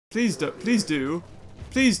Please don't. Please do.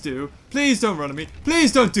 Please do. Please don't run at me.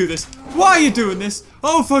 Please don't do this. Why are you doing this?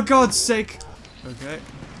 Oh, for God's sake. Okay.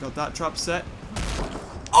 Got that trap set.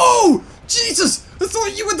 Oh! Jesus! I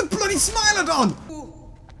thought you had the bloody Smilodon!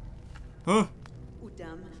 Huh?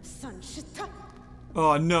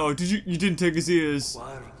 Oh no, you didn't take his ears.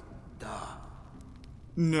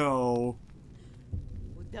 No.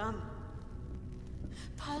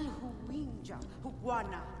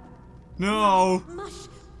 No.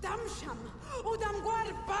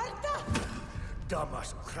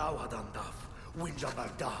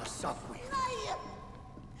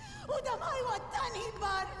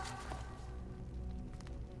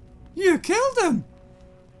 You killed him.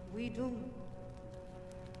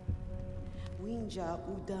 Wenja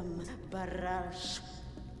udam barash.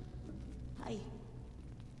 Hai.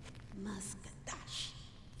 Maskadash.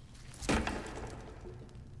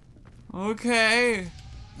 Okay.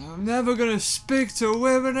 I'm never gonna speak to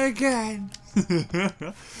women again.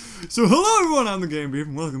 So hello everyone, I'm the Game Beef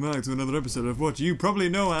and welcome back to another episode of what you probably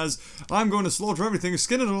know as I'm going to slaughter everything,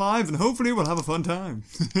 skin it alive, and hopefully we'll have a fun time.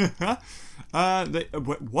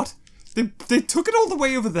 What? They took it all the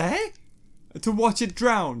way over there? To watch it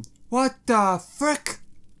drown? What the frick?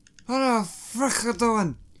 What the frick are you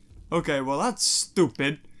doing? Okay, well that's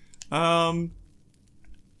stupid. I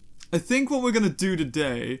think what we're gonna do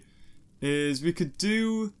today is we could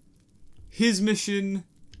do his mission,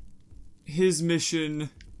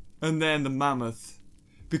 and then the Mammoth.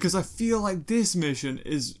 Because I feel like this mission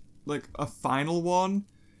is like a final one.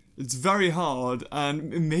 It's very hard,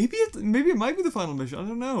 and maybe it might be the final mission, I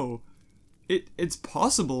don't know. It's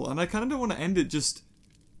possible, and I kinda don't want to end it just,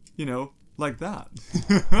 you know, like that.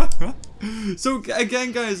 So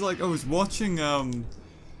again guys, like I was watching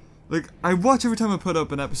like I watch every time I put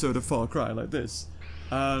up an episode of Far Cry like this.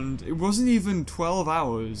 And it wasn't even 12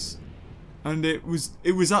 hours. And it was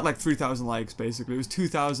at like 3,000 likes basically. It was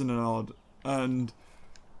 2,000 and odd. And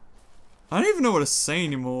I don't even know what to say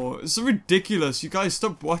anymore. It's so ridiculous. You guys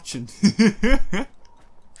stop watching.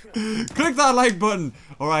 Click that like button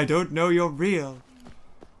or I don't know you're real.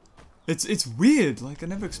 It's weird. Like I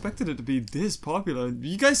never expected it to be this popular.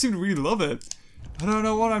 You guys seem to really love it. I don't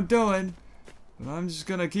know what I'm doing. But I'm just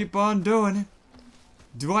gonna keep on doing it.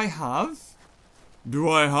 Do I have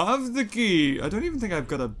the key? I don't even think I've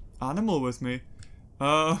got an animal with me.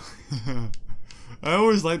 I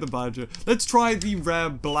always like the badger. Let's try the rare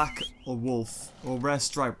black or wolf. Or rare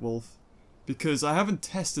striped wolf. Because I haven't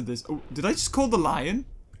tested this. Oh, did I just call the lion?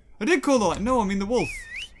 I did call the lion. No, I mean the wolf.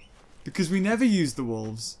 Because we never use the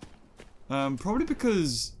wolves. Probably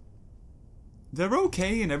because they're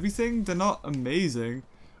okay and everything. They're not amazing.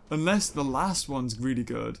 Unless the last one's really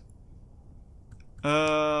good.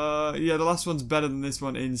 Yeah, the last one's better than this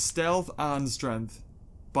one in stealth and strength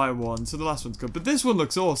by 1, so the last one's good. But this one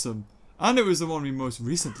looks awesome, and it was the one we most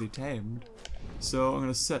recently tamed. So I'm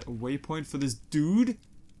gonna set a waypoint for this dude.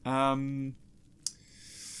 Tell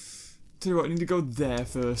you what, I need to go there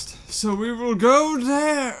first. So we will go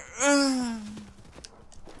there.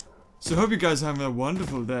 So I hope you guys are having a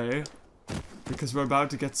wonderful day, because we're about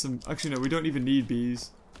to get some. Actually, no, we don't even need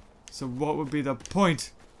bees. So what would be the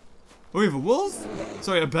point? Oh, we have a wolf?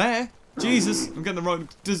 Sorry, a bear? Jesus, I'm getting the wrong...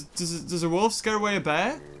 Does a wolf scare away a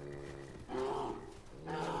bear?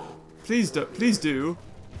 Please do. Please do.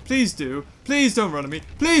 Please do. Please don't run at me.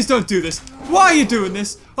 Please don't do this. Why are you doing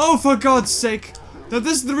this? Oh, for God's sake. Now,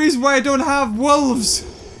 this is the reason why I don't have wolves.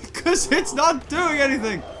 Because it's not doing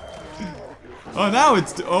anything. Oh, now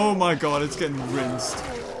it's... Oh, my God. It's getting rinsed.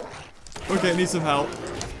 Okay, I need some help.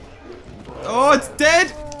 Oh, it's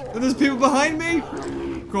dead. And there's people behind me.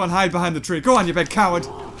 Go on, hide behind the tree. Go on, you big coward.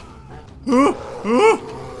 Oh,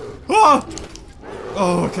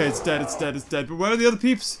 okay, it's dead, it's dead, it's dead. But where are the other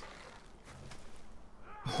peeps?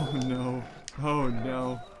 Oh, no. Oh,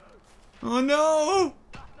 no. Oh, no!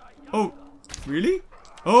 Oh, really?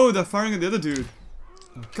 Oh, they're firing at the other dude.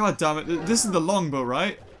 Oh, God damn it. This is the longbow,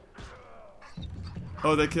 right?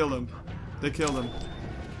 Oh, they killed him. They killed him.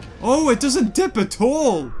 Oh, it doesn't dip at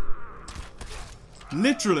all!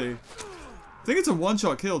 Literally. I think it's a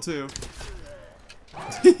one-shot kill, too.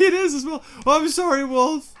 It is as well. Oh, I'm sorry,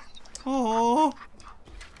 wolf. Oh.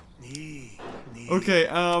 Okay,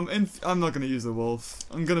 I'm not gonna use the wolf.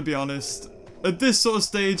 I'm gonna be honest. At this sort of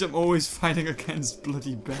stage, I'm always fighting against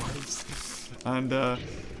bloody bears. And, I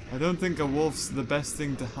don't think a wolf's the best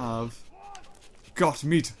thing to have. Got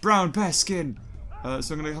meat. Brown bear skin.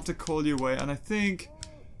 So I'm gonna have to call you away. And I think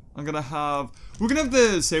I'm gonna have... We're gonna have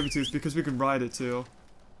the saber-toothed because we can ride it, too.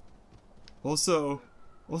 Also,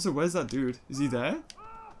 where's that dude? Is he there?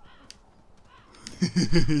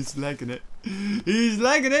 He's lagging it. He's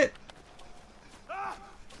lagging it!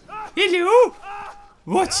 Hello?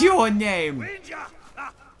 What's your name?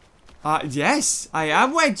 Yes, I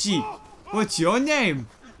am Wenja. What's your name?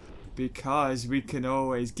 Because we can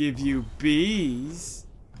always give you bees.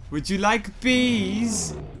 Would you like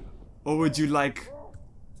bees? Or would you like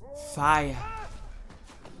fire?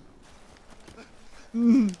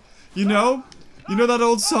 You know that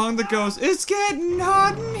old song that goes, it's getting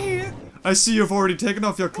hot in here. I see you've already taken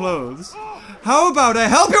off your clothes. How about I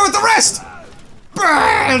help you with the rest?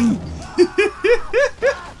 Burn!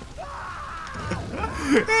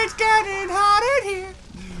 It's getting hot in here.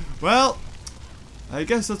 Well, I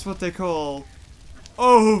guess that's what they call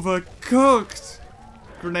overcooked.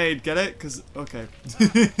 Grenade, get it? Cause okay.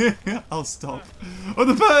 I'll stop. Oh,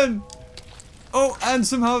 the burn! Oh, and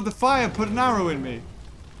somehow the fire put an arrow in me.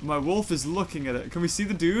 My wolf is looking at it. Can we see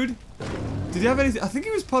the dude? Did he have anything? I think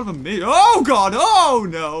he was part of a mission. Oh god! Oh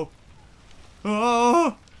no!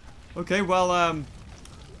 Oh! Okay, well,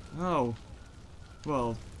 oh.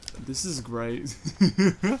 Well, this is great.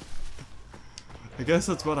 I guess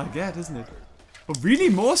that's what I get, isn't it? Oh, really?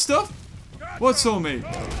 More stuff? What's on me?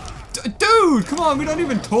 Dude, come on, we don't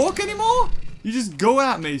even talk anymore? You just go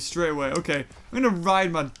at me straight away. Okay, I'm gonna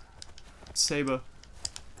ride my saber.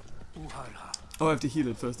 Oh, I have to heal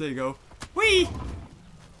it first. There you go. Whee!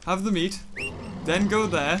 Have the meat. Then go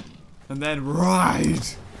there. And then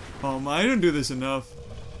ride. Oh man, I don't do this enough.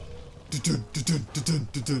 You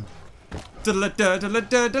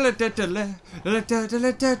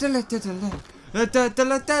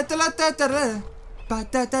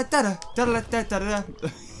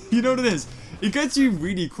know what it is? It gets you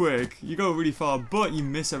really quick. You go really far, but you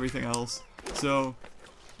miss everything else. So,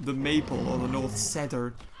 the maple or the north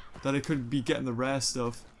cedar that I could be getting the rare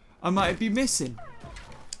stuff, I might be missing.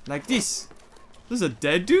 Like this. There's a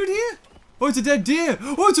dead dude here? Oh, it's a dead deer.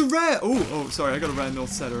 Oh, it's a rare. Oh, sorry, I got a rare north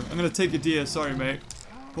cedar. I'm gonna take your deer. Sorry, mate.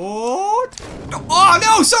 Oh, oh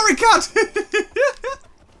no, sorry, cat.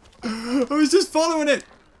 I was just following it.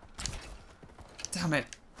 Damn it.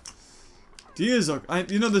 Deers are,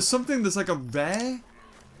 you know, there's something that's like a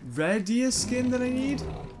rare deer skin that I need.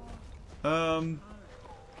 And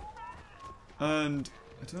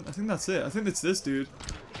I think that's it. I think it's this dude.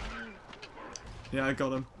 Yeah, I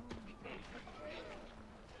got him.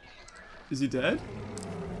 Is he dead?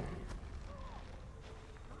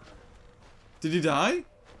 Did he die?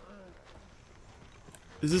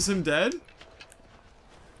 Is this him dead?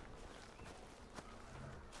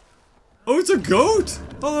 Oh, it's a goat!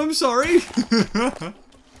 Oh, I'm sorry.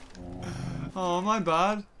 Oh, my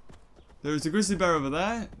bad. There's a grizzly bear over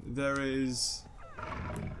there. There is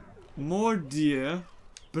more deer.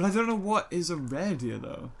 But I don't know what is a rare deer,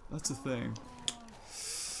 though. That's the thing.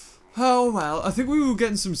 Oh, well. I think we were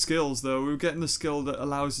getting some skills, though. We were getting the skill that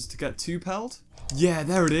allows us to get 2 pelt. Yeah,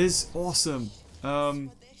 there it is. Awesome.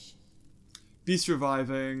 Beast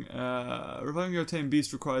reviving. Reviving your tame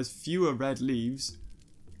beast requires fewer red leaves.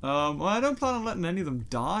 Well, I don't plan on letting any of them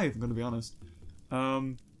die, if I'm going to be honest.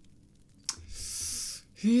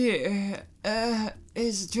 Here,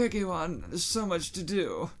 it's a tricky one. There's so much to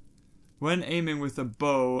do. When aiming with a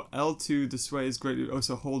bow, L2 dissuades greatly. Oh,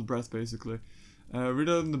 so hold breath, basically.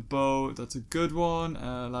 Reloading the bow, that's a good one.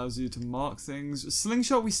 Allows you to mark things.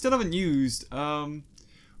 Slingshot, we still haven't used.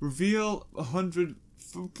 Reveal 100...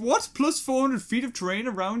 What? Plus 400 feet of terrain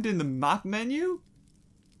around in the map menu?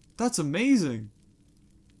 That's amazing.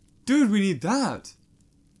 Dude, we need that.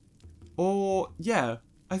 Or, yeah.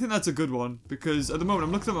 I think that's a good one. Because at the moment,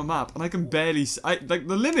 I'm looking at my map and I can barely see... like,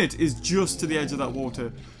 the limit is just to the edge of that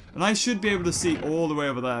water. And I should be able to see all the way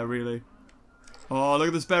over there, really. Oh, look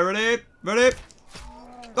at this bear. Ready? Ready?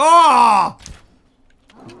 Oh!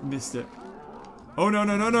 Missed it. Oh, no,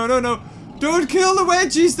 no, no, no, no, no. Don't kill the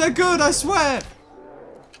wedgies. They're good, I swear.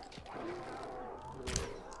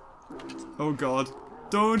 Oh, God.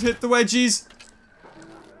 Don't hit the wedgies.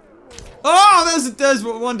 Oh, there's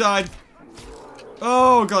one died.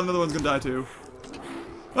 Oh, God, another one's gonna die, too.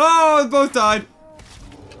 Oh, they both died.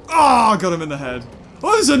 Oh, got him in the head.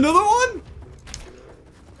 Oh, there's another one?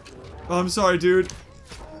 Oh, I'm sorry, dude.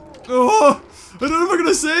 Oh, I don't know if I'm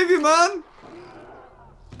gonna save you, man.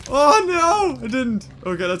 Oh, no, I didn't.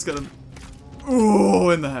 Okay, let's get him. Oh,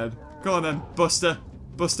 in the head. Go on, then, Buster.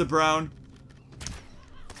 Buster Brown.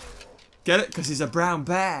 Get it? Because he's a brown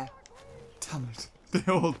bear. Damn it.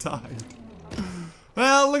 They all died.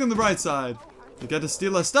 Well, look on the bright side. They get to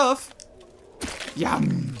steal our stuff.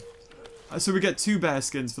 Yum. So we get 2 bear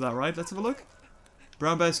skins for that, right? Let's have a look.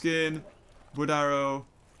 Brown bear skin, wood arrow.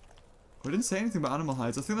 Oh, I didn't say anything about animal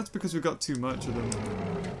hides. I think that's because we got too much of them.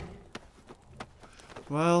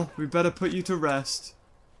 Well, we better put you to rest.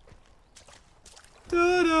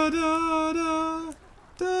 Da da da da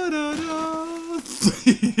da da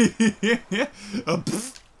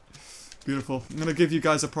Beautiful. I'm gonna give you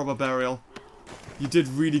guys a proper burial. You did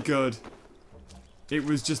really good. It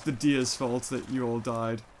was just the deer's fault that you all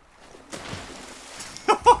died.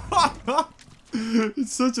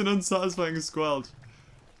 It's such an unsatisfying squelch.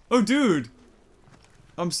 Oh, dude.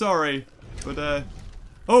 I'm sorry, but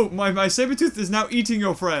oh, my saber-tooth is now eating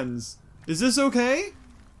your friends. Is this okay?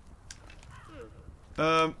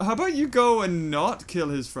 How about you go and not kill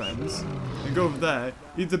his friends and go over there,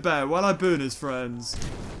 eat the bear while I burn his friends.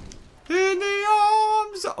 In the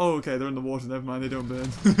arms. Oh, okay, they're in the water. Never mind, they don't burn.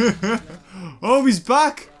 Oh, he's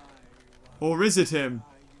back. Or is it him?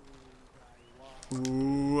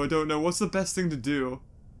 Ooh, I don't know. What's the best thing to do?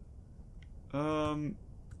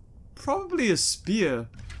 Probably a spear,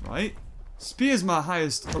 right? Spear's my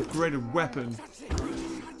highest upgraded weapon.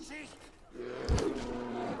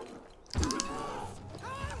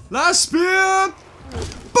 Last spear!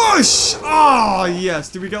 Bush! Oh, yes.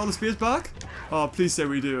 Did we get all the spears back? Oh, please say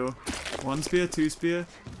we do. 1 spear, 2 spear.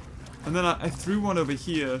 And then I threw one over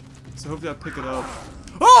here. So hopefully I'll pick it up.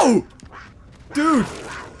 Oh! Dude!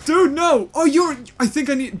 Dude, no! Oh, I think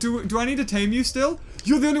I need... Do I need to tame you still?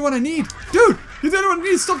 You're the only one I need! Dude! You're the only one I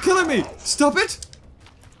need! Stop killing me! Stop it!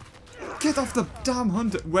 Get off the damn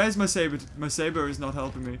hunter! Where's my saber? My saber is not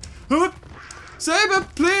helping me. Saber,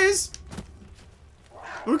 please!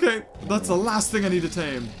 Okay, that's the last thing I need to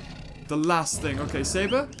tame. The last thing. Okay,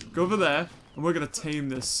 saber, go over there, and we're gonna tame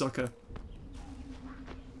this sucker.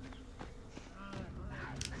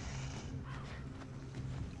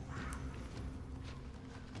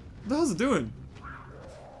 What the hell's it doing?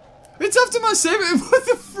 It's after my saber! What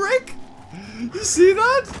the frick? You see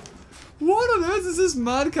that? What on earth is this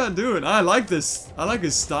mad cat doing? I like this. I like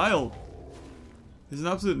his style. He's an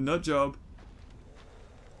absolute nut job.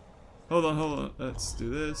 Hold on, hold on. Let's do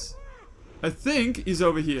this. I think he's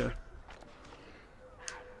over here.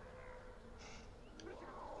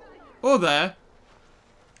 Or there.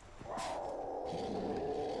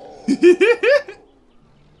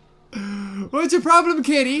 What's your problem,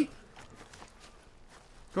 kitty?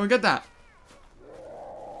 Go and get that.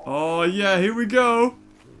 Oh, yeah, here we go.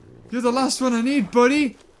 You're the last one I need,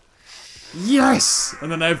 buddy. Yes!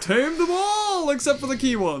 And then I've tamed them all, except for the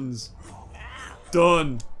key ones.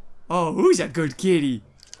 Done. Oh, who's a good kitty?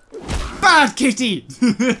 Bad kitty!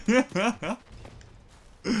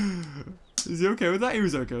 Is he okay with that? He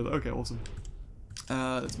was okay with that. Okay, awesome.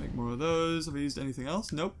 Let's make more of those. Have I used anything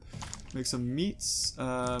else? Nope. Make some meats.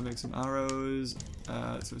 Make some arrows.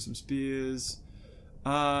 Let's throw some spears.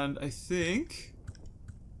 And I think...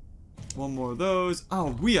 one more of those.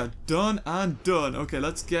 Oh, we are done and done. Okay,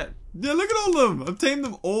 let's get... yeah, look at all of them! I've tamed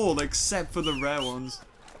them all, except for the rare ones.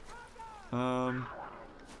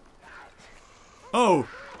 Oh,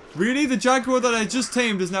 really? The jaguar that I just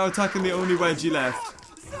tamed is now attacking the only wedgie left.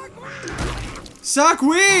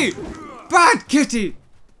 Sakwe! Bad kitty!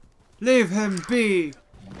 Leave him be.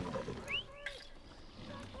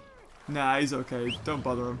 Nah, he's okay. Don't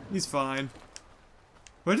bother him. He's fine.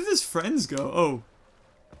 Where did his friends go? Oh.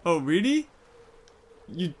 Oh, really?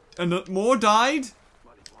 You... and more died?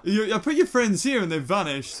 I put your friends here and they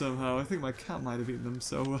vanished somehow. I think my cat might have eaten them,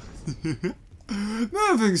 so...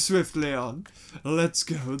 moving swiftly on. Let's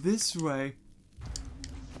go this way.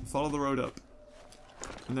 Follow the road up.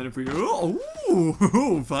 And then if we...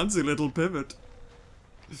 oh, fancy little pivot.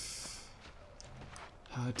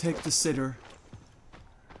 Take the sitter.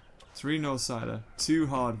 3 north cider. 2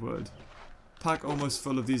 hardwood. Pack almost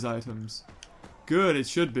full of these items. Good, it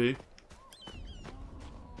should be.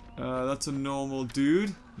 That's a normal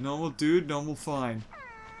dude. Normal dude, normal fine.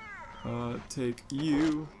 Take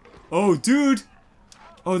you. Oh, dude!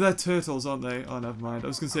 Oh, they're turtles, aren't they? Oh, never mind. I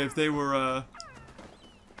was gonna say if they were,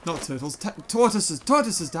 not turtles. Tortoises!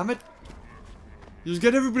 Tortoises, damn it! You just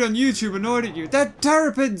get everybody on YouTube annoyed at you. They're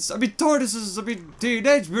terrapins! I mean, tortoises! I mean,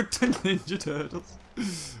 Teenage Mutant Ninja Turtles.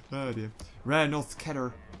 Oh, dear. Rare North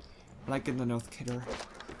Kedder. Liking the North Kedder.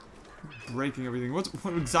 Breaking everything. What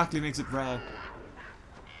exactly makes it rare?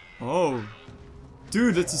 Oh.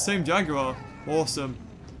 Dude, it's the same jaguar. Awesome.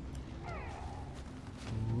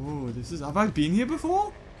 Oh, this is... have I been here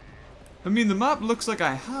before? I mean, the map looks like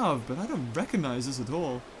I have, but I don't recognize this at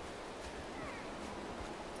all.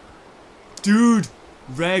 Dude!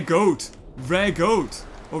 Rare goat. Rare goat.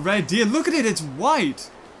 Or rare deer. Look at it, it's white.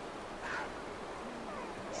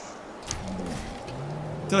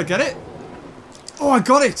 Did I get it? Oh, I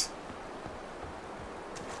got it!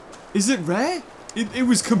 Is it rare? It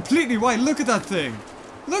was completely white. Look at that thing.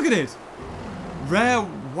 Look at it. Rare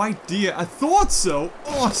white deer. I thought so.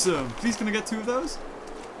 Awesome. Please, can I get 2 of those?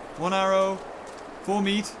 1 arrow. 4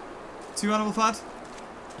 meat. 2 animal fat.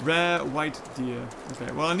 Rare white deer.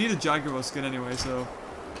 Okay, well I need a jaguar skin anyway, so...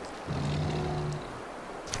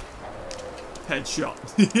 Headshot.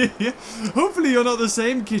 Hopefully you're not the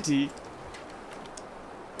same, kitty.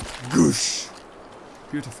 Goosh.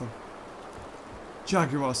 Beautiful.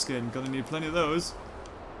 Jaguar skin. Gonna need plenty of those.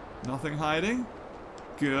 Nothing hiding.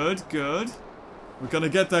 Good, good. We're gonna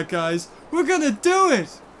get that, guys. We're gonna do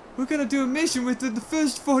it! We're gonna do a mission within the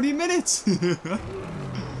first 40 minutes!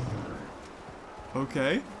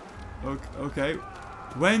 Okay. Okay.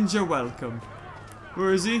 Wenja, welcome.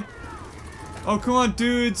 Where is he? Oh, come on,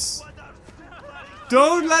 dudes!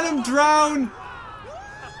 Don't let him drown!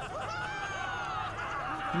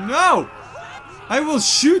 No! I will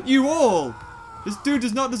shoot you all! This dude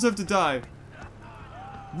does not deserve to die.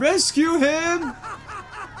 Rescue him!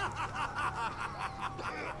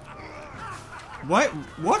 Why?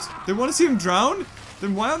 What? They want to see him drown?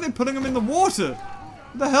 Then why aren't they putting him in the water?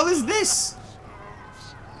 What the hell is this?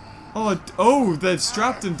 Oh, they've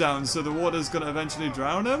strapped him down so the water's gonna eventually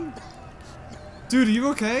drown him? Dude, are you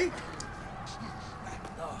okay?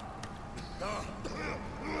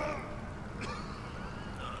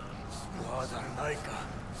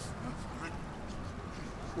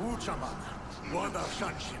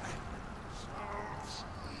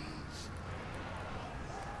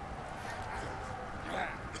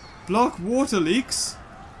 Block water leaks?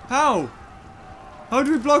 How? How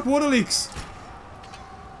do we block water leaks?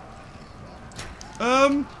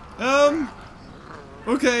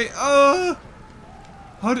 Okay, how?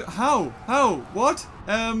 What?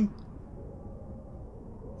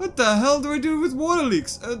 What the hell do I do with water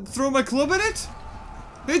leaks? Throw my club at it?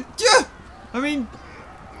 I mean,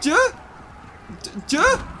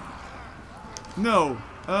 no.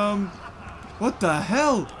 What the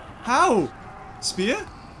hell? How? Spear?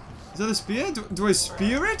 Is that a spear? Do I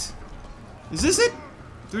spear it? Is this it?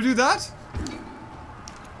 Do I do that?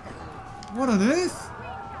 What on earth?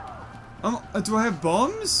 Do I have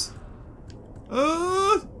bombs?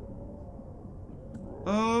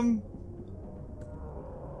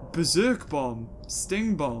 Berserk bomb.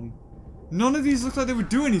 Sting bomb. None of these look like they would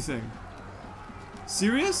do anything.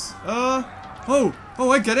 Serious? Oh,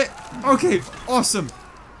 I get it. Okay, awesome.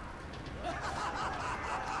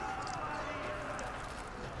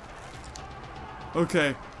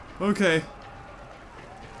 Okay.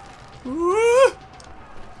 Woo!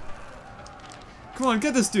 Come on,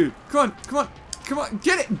 get this dude. Come on.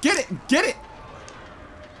 Get it.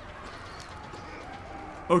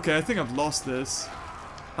 Okay, I think I've lost this.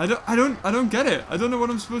 I don't get it. I don't know what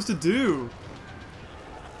I'm supposed to do.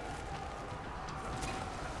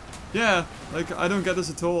 Yeah, like, I don't get this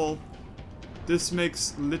at all. This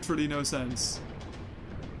makes literally no sense.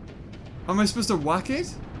 Am I supposed to whack it?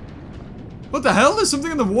 What the hell? There's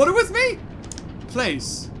something in the water with me?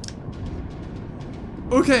 Place.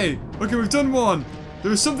 Okay, we've done one.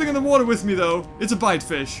 There is something in the water with me, though. It's a bite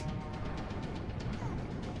fish.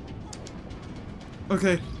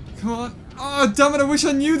 Okay, come on. Oh, damn it, I wish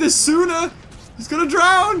I knew this sooner. He's gonna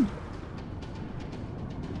drown.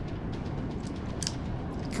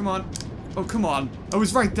 Come on. Oh, come on. I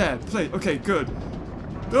was right there. Play. Okay, good.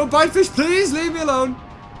 No, bite fish, please. Leave me alone.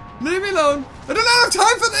 Leave me alone. I don't have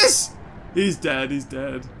time for this. He's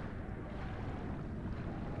dead.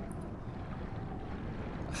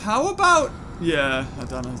 How about... Yeah,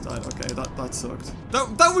 Dan has died. Okay, that sucked.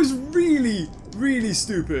 That was really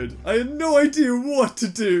stupid. I had no idea what to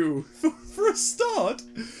do. For a start,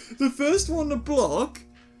 the first one to block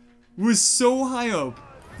was so high up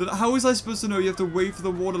that how was I supposed to know you have to wait for the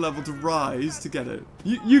water level to rise to get it?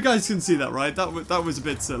 You guys can see that, right? That was a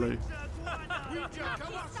bit silly.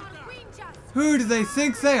 Who do they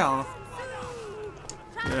think they are?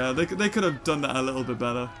 Yeah, they could have done that a little bit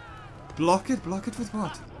better. Block it with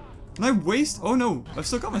what? Can I waste? Oh no, I've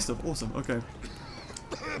still got my stuff. Awesome, okay.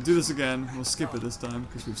 Do this again. We'll skip it this time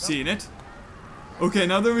because we've seen it. Okay,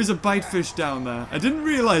 now there is a bite fish down there. I didn't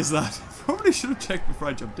realize that. Probably should have checked before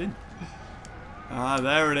I jumped in. Ah,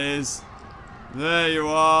 there it is. There you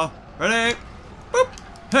are. Ready? Boop.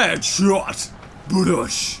 Headshot.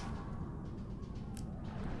 Budush.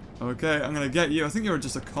 Okay, I'm gonna get you. I think you're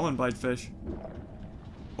just a common bite fish.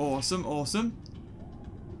 Awesome.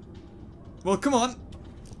 Well, come on.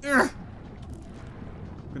 I'm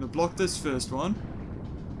gonna block this first one.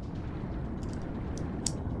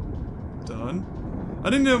 Done. I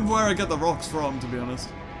didn't know where I get the rocks from, to be honest.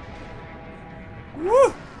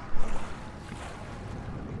 Woo!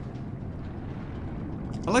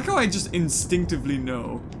 I like how I just instinctively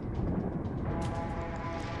know.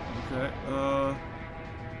 Okay,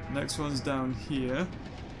 next one's down here.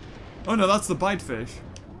 Oh no, that's the bite fish.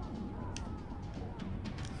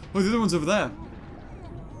 Oh, the other one's over there.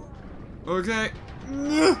 Okay.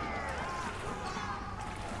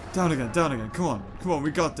 Down again, down again. Come on, come on,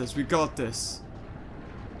 we got this, we got this.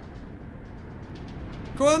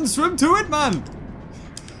 Go on, swim to it, man!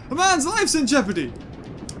 A man's life's in jeopardy!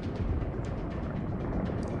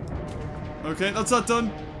 Okay, that's that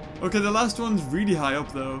done. Okay, the last one's really high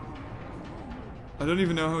up, though. I don't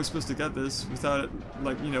even know how we're supposed to get this without it,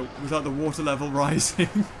 like, you know, without the water level rising.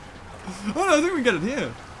 Oh no, I think we can get it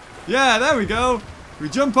here. Yeah, there we go. We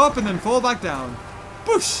jump up and then fall back down.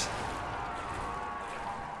 Boosh!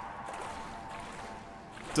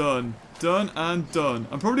 Done. Done and done.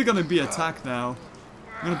 I'm probably going to be attacked now.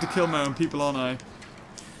 I'm going to have to kill my own people, aren't I?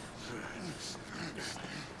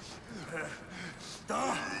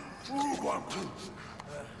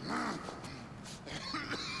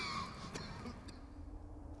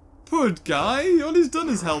 Poor guy. All he's done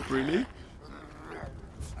is help, really.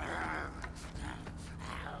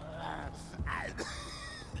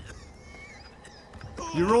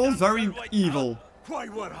 You're all very evil.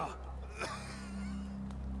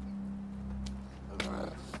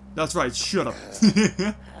 That's right, shut up.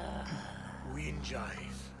 Wenja,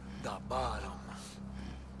 da bottom.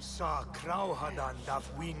 Sa krauhadan da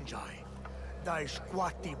Wenja, da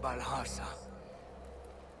squati balhasa.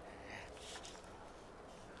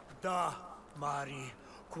 Da mari,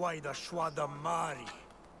 quaida shwada mari.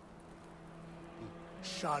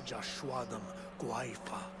 Shaja shwadam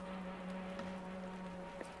guaifa.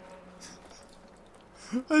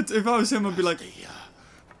 If I was him, I'd be like,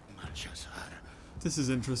 this is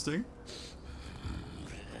interesting.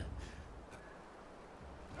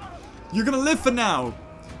 You're gonna live for now,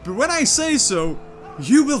 but when I say so,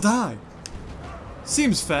 you will die.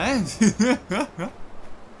 Seems fair.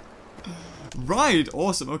 Right,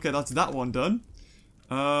 awesome. Okay, that's that one done.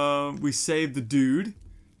 We saved the dude.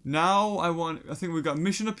 Now I think we've got a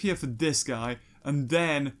mission up here for this guy, and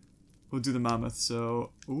then we'll do the mammoth.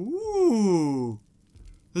 So, ooh.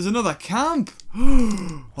 There's another camp!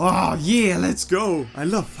 Oh yeah, let's go! I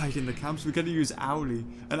love fighting the camps. We get to use Owly.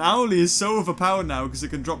 And Owly is so overpowered now because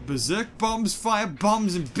it can drop berserk bombs, fire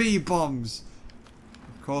bombs, and bee bombs.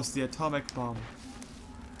 Of course, the atomic bomb.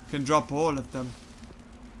 Can drop all of them.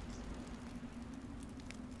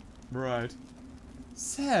 Right.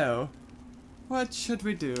 So, what should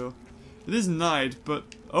we do? It is night,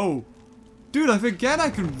 but... Oh! Dude, I forget I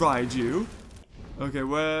can ride you! Okay,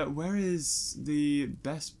 where is the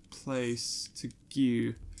best place to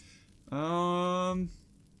go?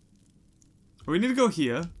 We need to go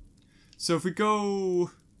here. So if we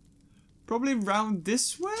go probably round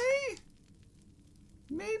this way?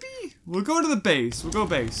 Maybe? We'll go to the base. We'll go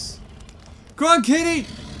base. Come on, kitty!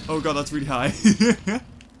 Oh god, that's really high.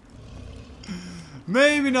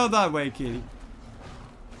 Maybe not that way, kitty.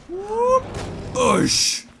 Whoop!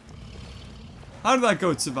 Oosh! How did that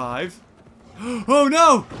goat survive? Oh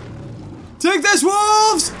no! Take this,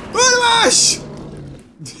 wolves! Rush!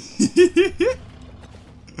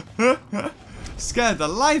 Scared the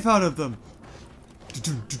life out of them.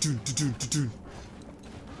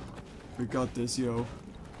 We got this, yo.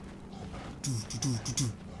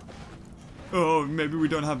 Oh, maybe we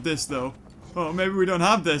don't have this though. Oh, maybe we don't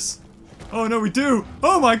have this. Oh no, we do.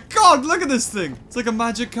 Oh my god, look at this thing. It's like a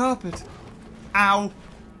magic carpet. Ow.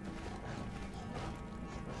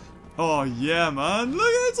 Oh yeah, man. Look,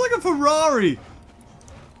 it's like a Ferrari.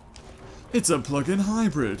 It's a plug-in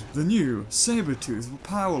hybrid. The new saber-toothed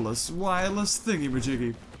powerless wireless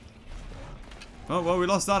thingy-majiggy. Oh, well, we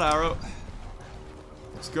lost that arrow.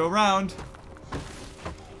 Let's go around.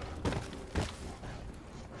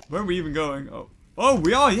 Where are we even going? Oh, oh,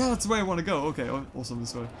 we are. Yeah, that's the way I want to go. Okay, awesome.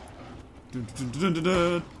 This way.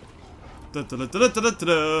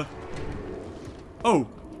 Oh.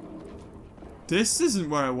 This isn't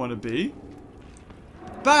where I want to be.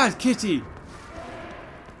 Bad kitty!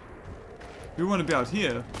 We want to be out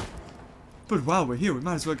here. But while we're here, we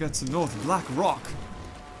might as well get some North Black Rock.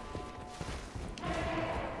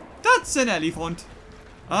 That's an elephant!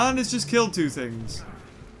 And it's just killed two things.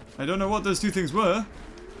 I don't know what those two things were.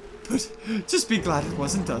 But just be glad it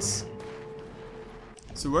wasn't us.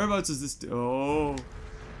 So whereabouts is this? Oh.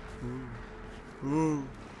 Ooh. Ooh.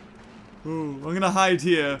 Ooh, I'm gonna hide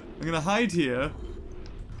here. I'm gonna hide here.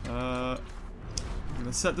 I'm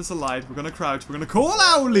gonna set this alight. We're gonna crouch. We're gonna call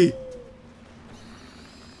Owly!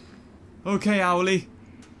 Okay, Owly.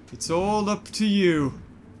 It's all up to you.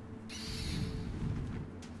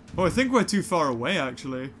 Oh, I think we're too far away,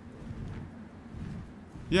 actually.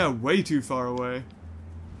 Yeah, way too far away.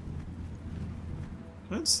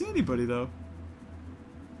 I don't see anybody, though.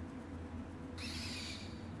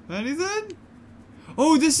 Anything?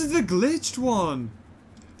 Oh, this is the glitched one.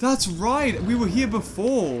 That's right. We were here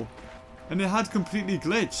before. And it had completely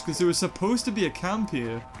glitched because there was supposed to be a camp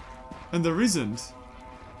here. And there isn't.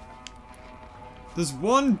 There's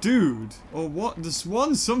one dude. Or what? There's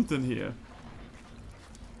one something here.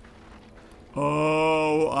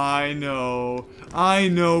 Oh, I know. I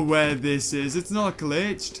know where this is. It's not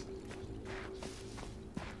glitched.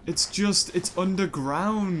 It's just, it's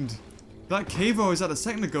underground. That cave I was at a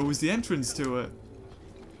second ago was the entrance to it.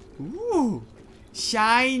 Ooh.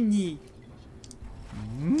 Shiny.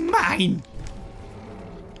 Mine.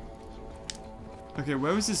 Okay,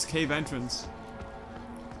 where was this cave entrance?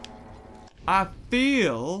 I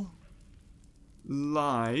feel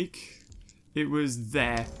like it was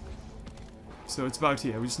there. So it's about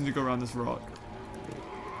here. We just need to go around this rock.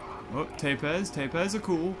 Oh, tapers. Tapers are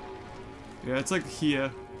cool. Yeah, it's like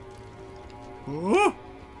here. Oh!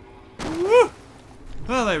 Oh!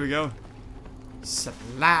 Well, there we go.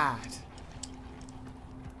 Slide.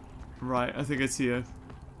 Right, I think it's here.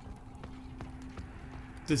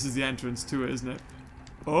 This is the entrance to it, isn't it?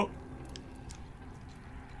 Oh.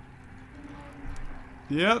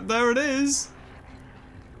 Yep, there it is.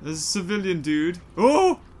 There's a civilian dude.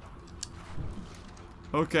 Oh!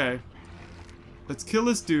 Okay. Let's kill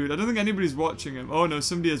this dude. I don't think anybody's watching him. Oh no,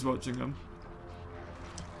 somebody is watching him.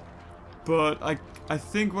 But I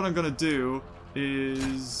think what I'm gonna do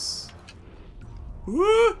is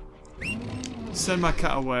woo! Send my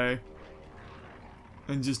cat away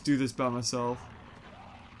and just do this by myself.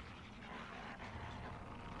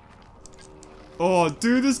 Oh,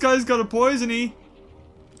 dude, this guy's got a poisony.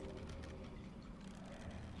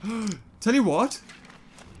 Tell you what,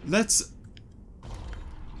 let's.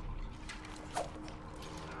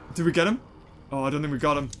 Did we get him? Oh, I don't think we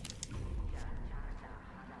got him.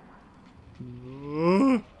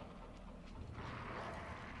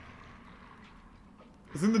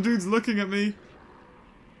 I think the dude's looking at me.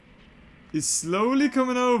 He's slowly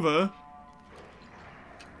coming over.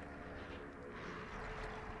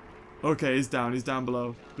 Okay, he's down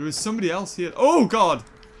below. There is somebody else here. Oh god!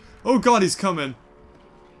 Oh god, he's coming.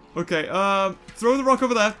 Okay, throw the rock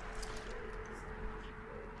over there.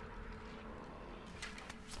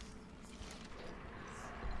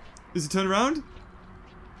 Is he turned around?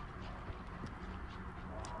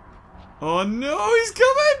 Oh no, he's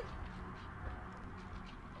coming!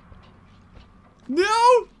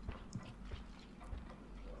 No!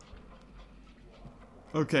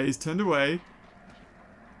 Okay, he's turned away.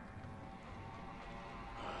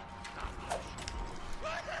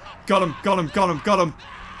 Got him, got him, got him, got him!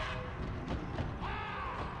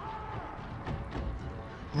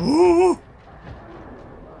 Oh!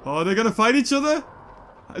 Oh, are they gonna fight each other?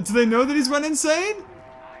 Do they know that he's went insane?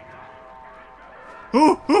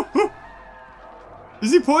 Oh, oh, oh!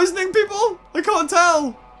 Is he poisoning people? I can't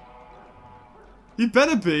tell! He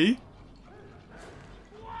better be.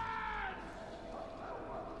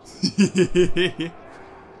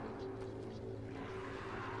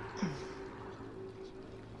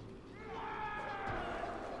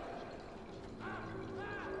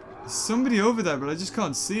 There's somebody over there, but I just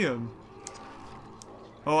can't see him.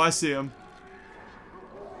 Oh, I see him.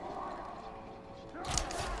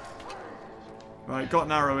 Right, got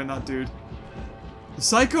an arrow in that dude. The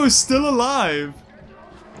Psycho's still alive!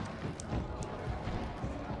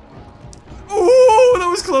 Oh, that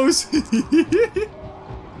was close!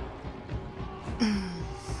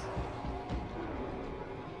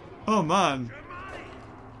 Oh man.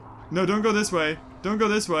 No, don't go this way. Don't go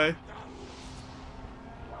this way.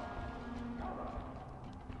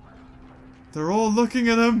 They're all looking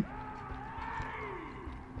at him.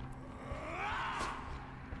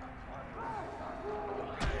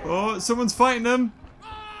 Oh, someone's fighting him.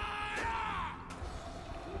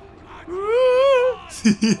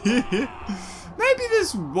 Maybe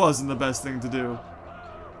this wasn't the best thing to do.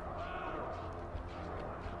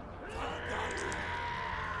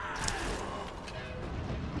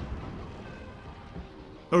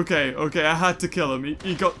 Okay, okay, I had to kill him.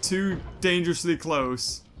 He got too dangerously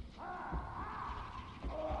close.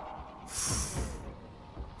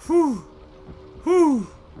 Whew. Whew.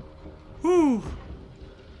 Whew.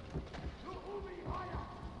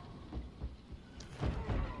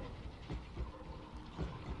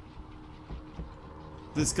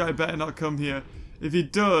 This guy better not come here. If he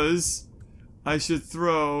does, I should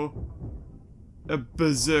throw a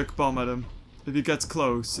berserk bomb at him. If he gets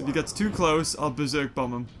close. If he gets too close, I'll berserk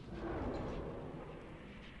bomb him.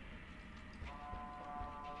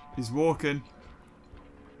 He's walking.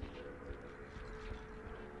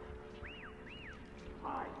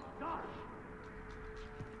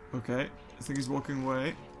 Okay, I think he's walking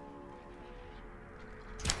away.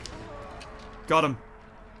 Got him.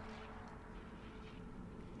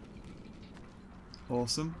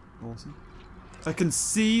 Awesome. Awesome. I can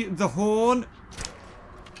see the horn.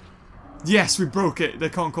 Yes, we broke it. They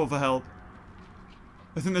can't call for help.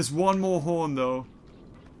 I think there's one more horn, though.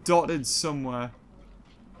 Dotted somewhere.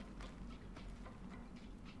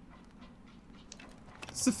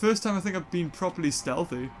 It's the first time I think I've been properly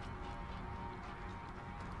stealthy.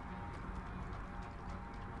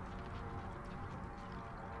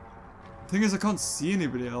 Thing is, I can't see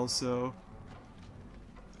anybody else, so...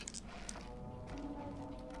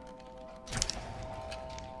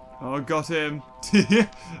 Oh, got him.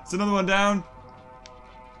 It's another one down.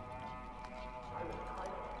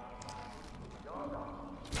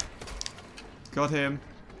 Got him.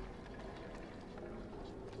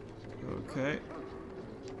 Okay.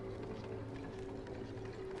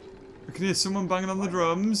 I can hear someone banging on the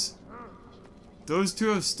drums. Those two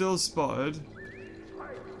have still spotted.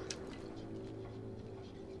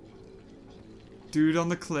 Dude on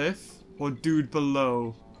the cliff or dude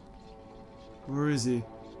below? Where is he?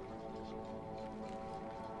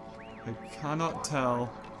 I cannot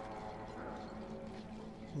tell.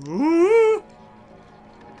 Ooh!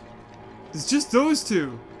 It's just those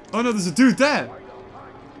two. Oh no, there's a dude there.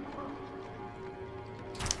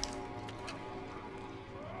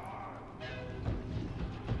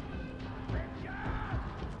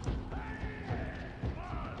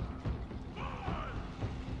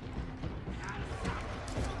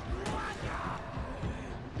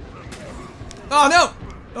 Oh no!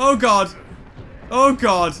 Oh god! Oh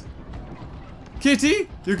god! Kitty,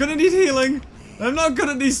 you're gonna need healing. I'm not good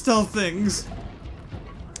at these stealth things.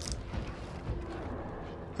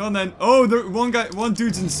 Come on then. Oh, one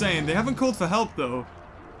dude's insane. They haven't called for help though.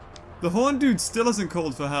 The horn dude still hasn't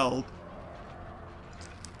called for help.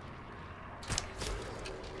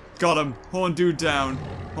 Got him. Horn dude down.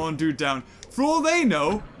 Horn dude down. For all they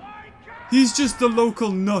know, he's just the local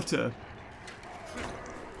nutter.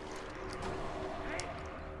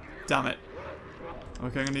 Damn it.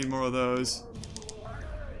 Okay, I'm gonna need more of those.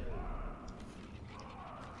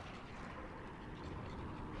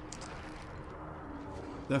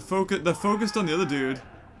 They're focused on the other dude.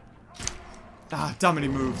 Ah, damn it, he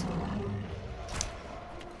moved.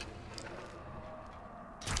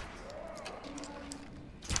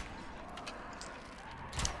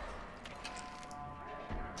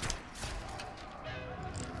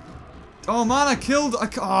 Oh man, I killed.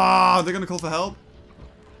 Ah, they're gonna call for help.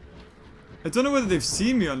 I don't know whether they've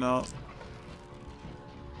seen me or not.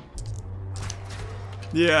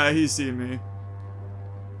 Yeah, he's seen me.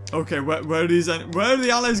 Okay, where are the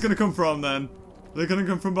allies gonna come from then? They're gonna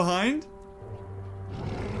come from behind?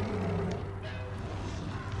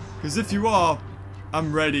 Because if you are,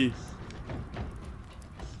 I'm ready.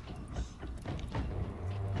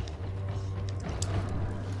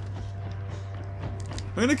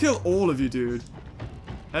 I'm gonna kill all of you, dude.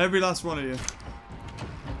 Every last one of you.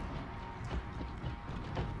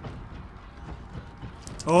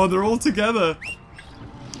 Oh, they're all together.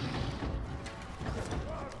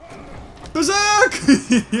 Berserk!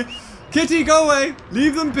 Kitty, go away.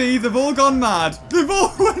 Leave them be. They've all gone mad. They've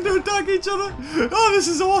all went to attack each other. Oh, this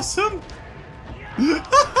is awesome.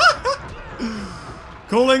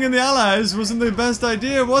 Calling in the allies wasn't the best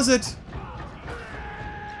idea, was it?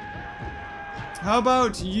 How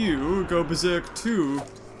about you go berserk too?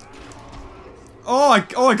 Oh, I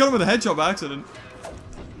got him with a headshot by accident.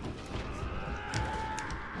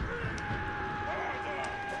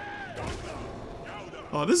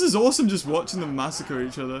 Oh, this is awesome just watching them massacre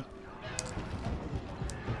each other.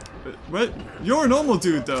 Wait, you're a normal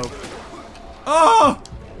dude though. Oh!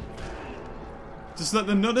 Just let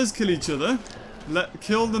the nutters kill each other.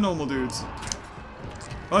 Kill the normal dudes.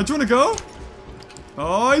 Oh, do you want to go?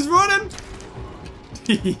 Oh, he's running!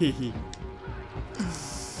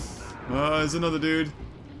 Oh, there's another dude.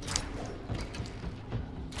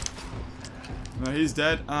 Oh, he's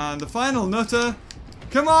dead. And the final nutter.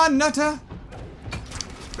 Come on, nutter!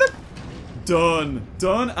 Done.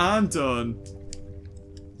 Done and done.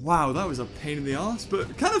 Wow, that was a pain in the ass,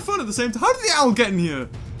 but kind of fun at the same time. How did the owl get in here?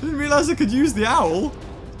 I didn't realize I could use the owl.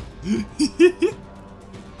 I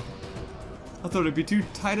thought it'd be too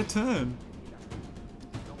tight a turn.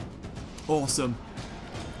 Awesome.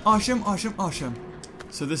 Awesome, awesome, awesome.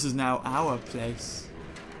 So this is now our place.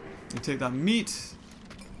 We take that meat.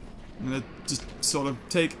 I'm gonna just sort of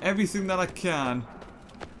take everything that I can.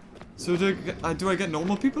 So do I get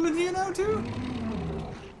normal people in here now too?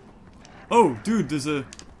 Oh, dude, there's a...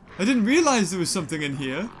 I didn't realize there was something in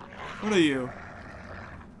here. What are you?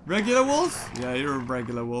 Regular wolf? Yeah, you're a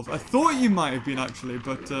regular wolf. I thought you might have been actually,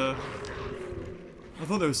 but I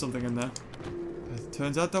thought there was something in there. It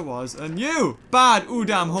turns out there was. And you! Bad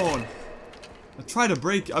Udam horn!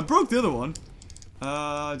 I broke the other one.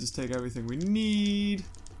 Just take everything we need.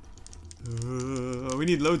 We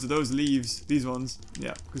need loads of those leaves. These ones.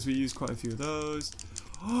 Yeah, because we used quite a few of those.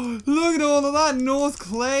 Look at all of that North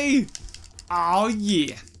clay. Oh,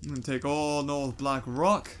 yeah. I'm going to take all North black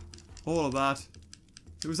rock. All of that.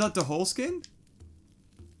 Was that the whole skin?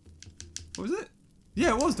 What was it? Yeah,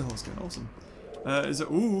 it was the whole skin. Awesome. Is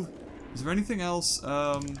there anything else?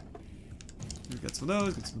 Get some of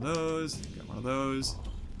those, get some of those, get one of those.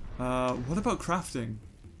 What about crafting?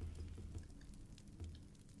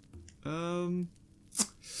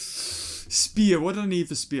 Spear, what do I need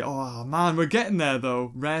for spear? Oh man, we're getting there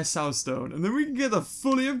though. Rare southstone. And then we can get a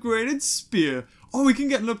fully upgraded spear. Oh, we can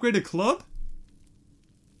get an upgraded club?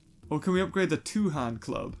 Or can we upgrade the two-hand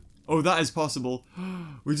club? Oh, that is possible.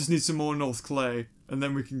 We just need some more North clay. And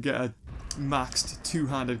then we can get a maxed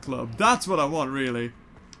two-handed club. That's what I want, really.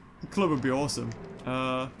 The club would be awesome.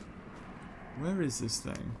 Where is this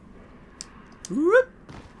thing? Whoop!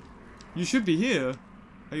 You should be here.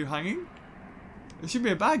 Are you hanging? There should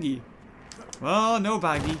be a baggie. Well, no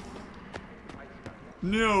baggie.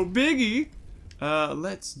 No biggie.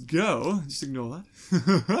 Let's go. Just ignore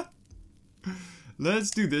that.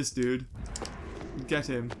 Let's do this, dude. Get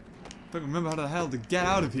him. Don't remember how the hell to get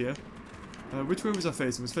out of here. Which way was I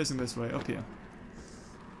facing? I was facing this way. Up here.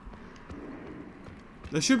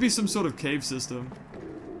 There should be some sort of cave system.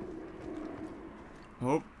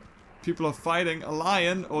 Oh. People are fighting a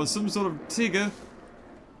lion or some sort of tiger.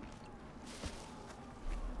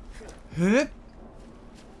 Huh?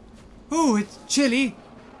 Oh, it's chilly.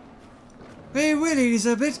 Hey, Willie's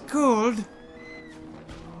a bit cold.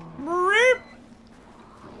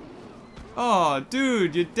 Oh,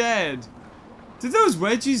 dude, you're dead. Did those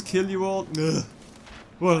wedgies kill you all? Ugh.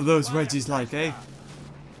 What are those wedgies like, eh?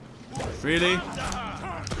 Really?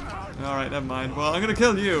 Alright, never mind. Well, I'm gonna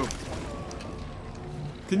kill you.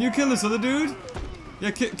 Can you kill this other dude?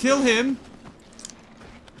 Yeah, kill him.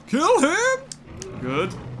 Kill him!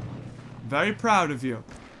 Good. Very proud of you.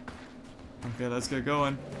 Okay, let's get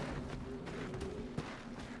going.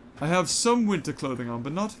 I have some winter clothing on,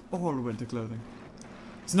 but not all winter clothing.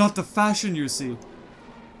 It's not the fashion, you see.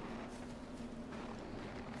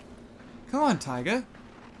 Come on, tiger.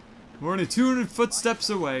 We're only 200 footsteps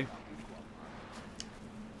away.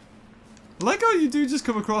 I like how you do just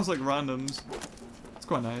come across like randoms. It's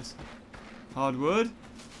quite nice. Hardwood.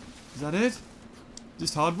 Is that it?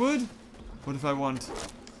 Just hardwood? What if I want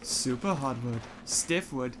super hardwood?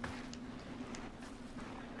 Stiff wood.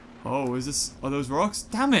 Oh, is this... Are those rocks?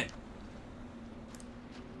 Damn it!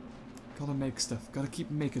 Gotta make stuff. Gotta keep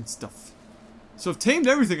making stuff. So I've tamed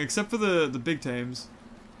everything except for the big tames.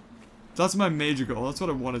 That's my major goal. That's what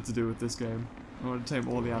I wanted to do with this game. I want to tame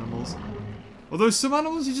all the animals. Although some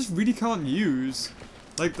animals you just really can't use.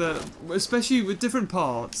 Like especially with different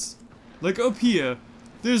parts. Like up here,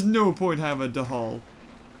 there's no point having a Dahal.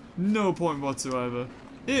 No point whatsoever.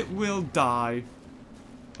 It will die.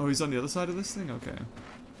 Oh, he's on the other side of this thing? Okay.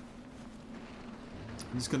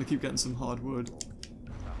 I'm just gonna keep getting some hardwood.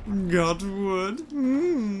 Got wood.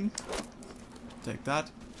 Take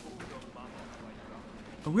that.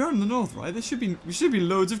 Oh, we're in the north, right? We should be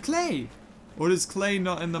loads of clay. Or is clay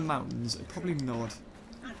not in the mountains? Probably not.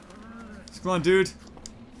 So come on, dude.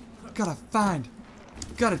 Gotta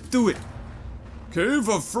do it. Cave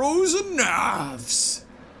of frozen nerves.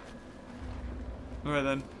 Alright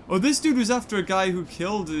then. Oh, this dude was after a guy who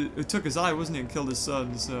took his eye, wasn't he? And killed his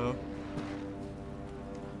son, so.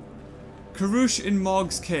 Karush in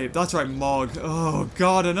Mog's cave. That's right, Mog. Oh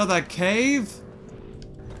god, another cave?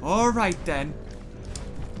 Alright then.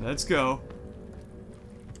 Let's go.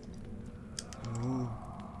 Ooh.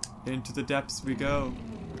 Into the depths we go.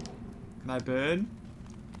 Can I burn?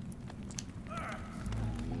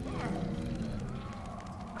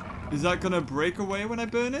 Is that gonna break away when I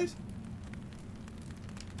burn it?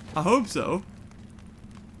 I hope so.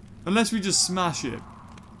 Unless we just smash it.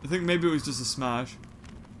 I think maybe it was just a smash.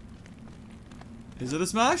 Is it a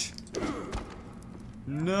smash?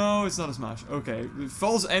 No, it's not a smash. Okay,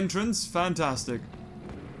 false entrance, fantastic.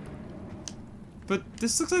 But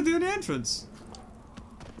this looks like the only entrance.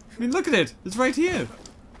 I mean, look at it. It's right here.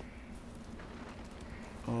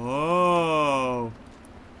 Oh.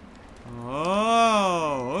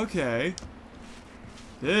 Oh, okay.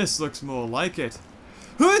 This looks more like it.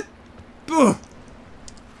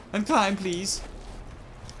 And climb, please.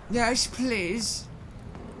 Yes, please.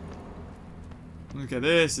 Okay,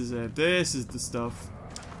 this is it. This is the stuff.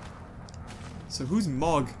 So who's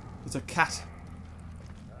Mog? It's a cat.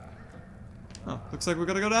 Oh, looks like we're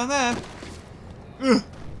gonna go down there. Ugh.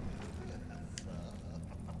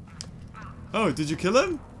 Oh, did you kill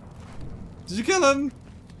him? Did you kill him?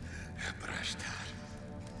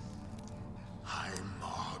 Hi,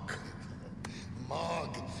 Mog.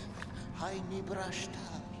 Mog. Hi, mi brashtar.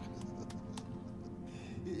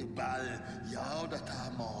 Bal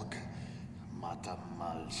yaudata Mog. Mata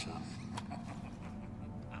malsam.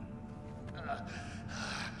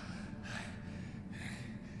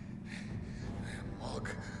 Mog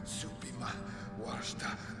supima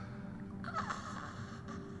washta.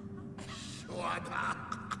 Shwada.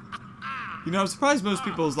 You know, I'm surprised most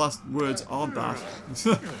people's last words aren't that.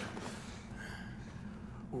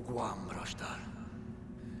 Uguam brashtar.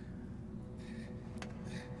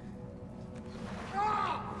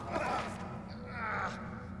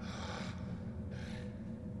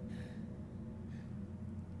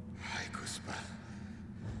 Hai kuspa.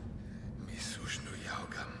 Misushnu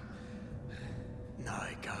yaugam.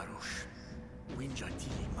 Nai karush. Wenja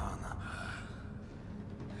tili mana.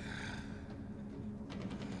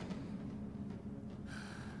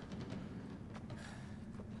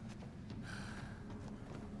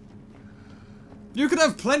 You could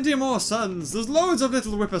have plenty more sons. There's loads of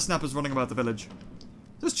little whippersnappers running about the village.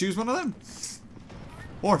 Just choose one of them.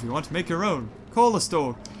 Or if you want, make your own. Call the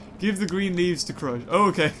store. Give the green leaves to Crush. Oh,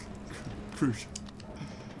 okay. Crush.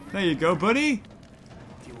 There you go, buddy.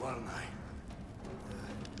 Tiwarnai.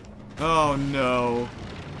 Oh, no.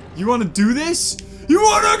 You want to do this? You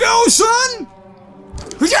want to go, son?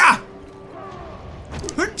 Hoo-yah!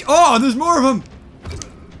 Oh, there's more of them.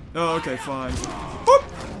 Oh, okay, fine. Whoop.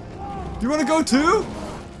 You want to go too?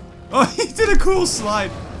 Oh, he did a cool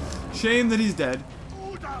slide. Shame that he's dead.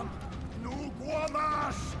 Udam.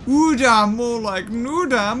 Nuguamash. Udam, more like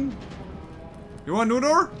Noodam. You want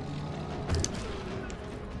Noodor?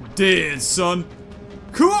 Dead, son.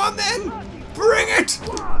 Come on then! Bring it!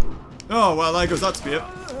 Oh, well, there goes that spear.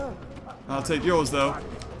 I'll take yours, though.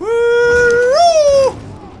 Woo!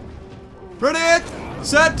 Ready,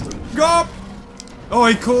 set, go! Oh,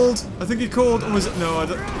 he called. I think he called. Or was it? No, I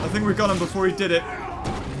think we got him before he did it.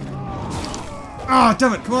 Ah,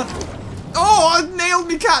 damn it, come on. Oh, I nailed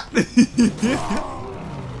me cat!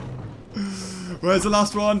 Where's the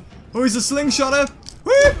last one? Oh, he's a slingshotter.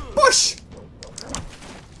 Whee, push!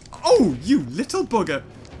 Oh, you little bugger.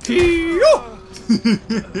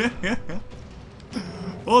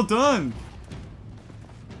 Well done.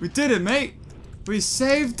 We did it, mate. We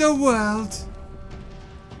saved the world.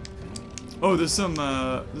 Oh, there's some,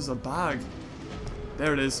 there's a bag.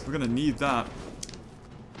 There it is. We're gonna need that.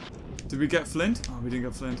 Did we get flint? Oh, we didn't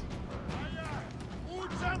get flint.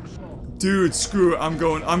 Dude, screw it. I'm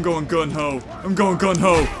going gun-ho. I'm going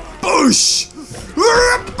gun-ho. Bush!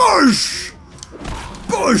 Bush!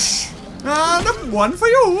 Bush! And one for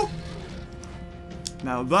you.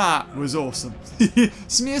 Now that was awesome.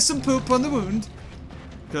 Smear some poop on the wound.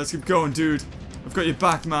 Okay, let's keep going, dude. I've got your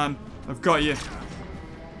back, man. I've got you.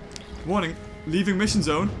 Warning, leaving mission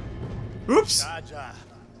zone. Oops.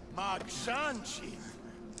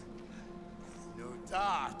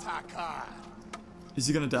 Is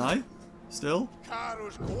he gonna die? Still?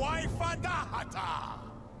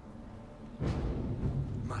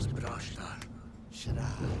 Mas brashtar.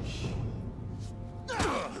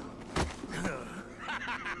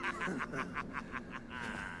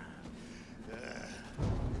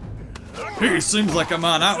 He seems like a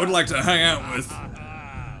man I would like to hang out with.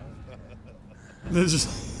 They're just...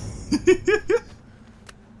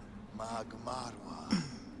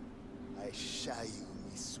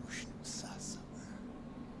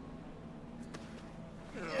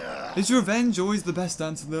 Is revenge always the best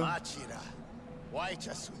answer, though?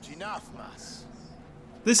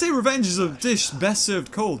 They say revenge is a dish best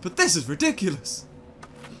served cold, but this is ridiculous.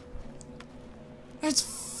 It's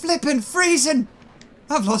flippin' freezing!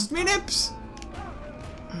 I've lost me nips!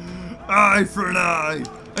 Eye for an eye!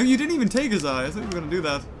 Oh, you didn't even take his eye. I thought you were going to do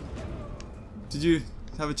that. Did you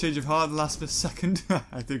have a change of heart the last second?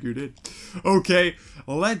 I think you did. Okay,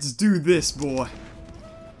 let's do this, boy.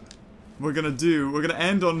 We're going to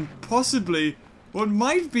end on possibly what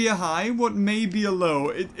might be a high, what may be a low.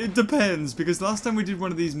 It depends, because last time we did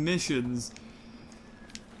one of these missions,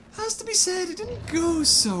 has to be said, it didn't go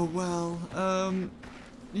so well.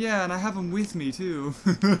 Yeah, and I have him with me, too.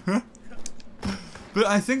 But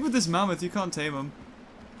I think with this mammoth, you can't tame him.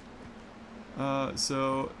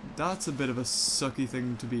 So that's a bit of a sucky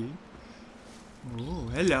thing to be. Oh,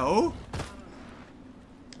 hello.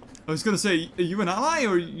 I was gonna say, are you an ally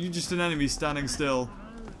or are you just an enemy standing still?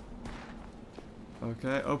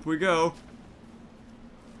 Okay, up we go.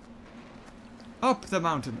 Up the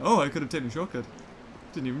mountain. Oh, I could have taken a shortcut.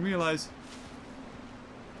 Didn't even realize.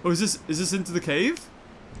 Oh, is this into the cave?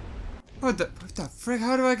 What the frick?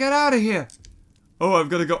 How do I get out of here? Oh, I've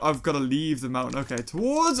got to go. I've got to leave the mountain. Okay,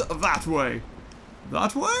 towards that way.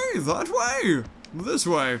 That way. That way. This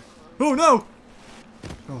way. Oh no.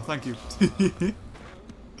 Oh, thank you.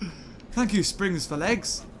 Thank you, springs for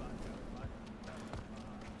legs.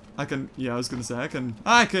 I can. Yeah, I was gonna say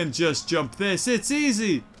I can just jump this. It's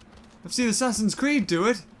easy. I've seen Assassin's Creed do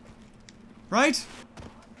it. Right?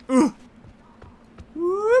 Whoop.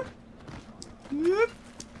 Whoop.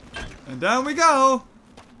 And down we go.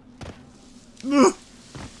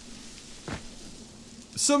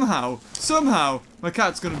 Somehow, my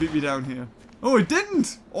cat's gonna beat me down here. Oh, it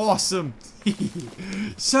didn't! Awesome!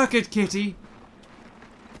 Suck it, kitty!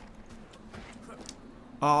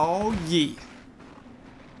 Oh, yeah.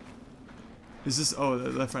 Is this... Oh,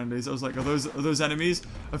 they're friendlies. I was like, are those enemies?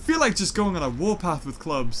 I feel like just going on a warpath with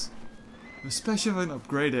clubs. Especially if I can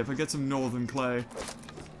upgrade it. If I get some northern clay,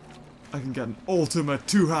 I can get an ultimate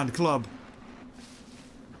two-hand club.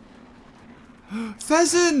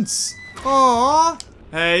 Pheasants! Aww!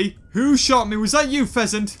 Hey, who shot me? Was that you,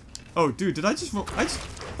 pheasant? Oh, dude, did I just...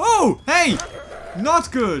 Oh, hey!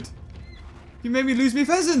 Not good! You made me lose me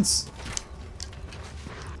pheasants!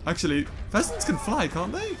 Actually, pheasants can fly,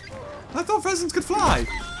 can't they? I thought pheasants could fly!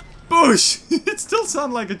 Bush! It still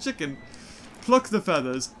sounds like a chicken. Pluck the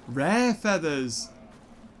feathers. Rare feathers.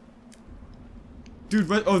 Dude,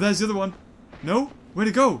 where... Oh, there's the other one. No? Where'd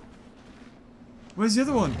it go? Where's the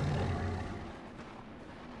other one?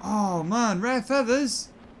 Oh, man, rare feathers.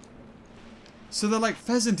 So they're like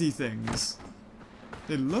pheasant-y things.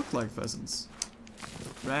 They look like pheasants.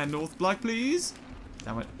 Rare North Black, please.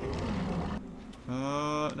 Damn it.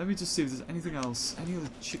 Let me just see if there's anything else. Any other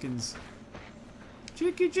chickens?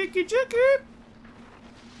 Chicky.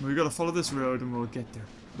 We gotta follow this road and we'll get there.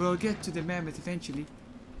 We'll get to the mammoth eventually.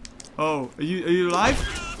 Oh, are you alive?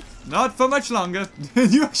 Not for much longer.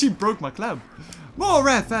 You actually broke my club. More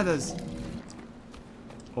rare feathers.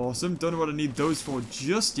 Awesome. Don't know what I need those for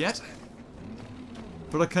just yet.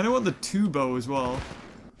 But I kind of want the two bow as well.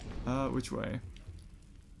 Which way?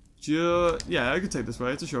 Yeah, I could take this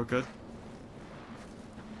way. It's a shortcut.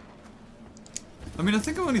 I mean, I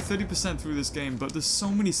think I'm only 30% through this game, but there's so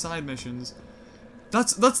many side missions.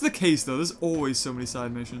 That's the case, though. There's always so many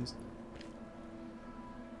side missions.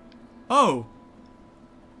 Oh.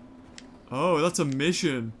 Oh, that's a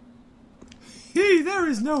mission. Hey, there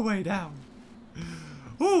is no way down.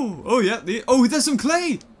 Oh, yeah. Oh, there's some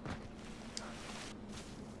clay.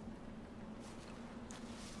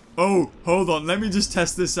 Oh, hold on. Let me just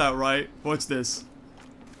test this out, right? Watch this.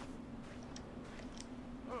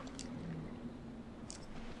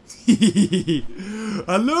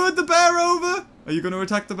 I lured the bear over. Are you going to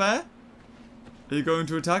attack the bear? Are you going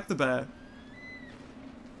to attack the bear?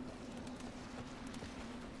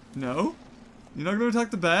 No? You're not going to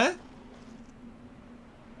attack the bear?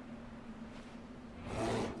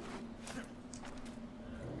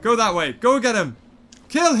 Go that way. Go get him.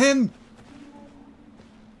 Kill him.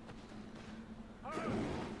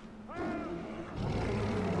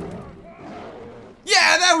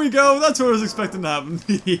 Yeah, there we go. That's what I was expecting to happen.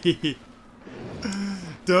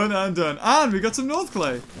 Done and done. And we got some North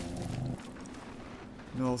Clay.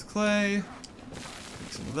 North Clay.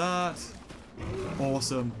 Take some of that.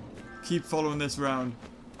 Awesome. Keep following this round.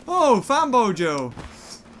 Oh, Fambojo.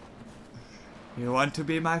 You want to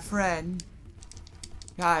be my friend?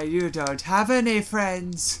 You don't have any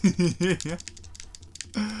friends.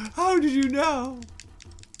 How did you know?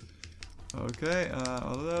 Okay,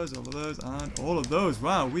 all of those, and all of those.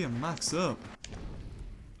 Wow, we are maxed up.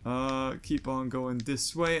 Keep on going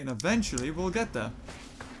this way, and eventually we'll get there.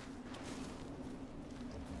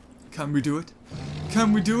 Can we do it?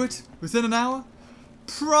 Can we do it? Within an hour?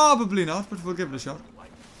 Probably not, but we'll give it a shot.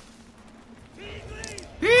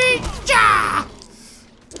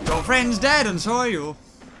 Your friend's dead, and so are you.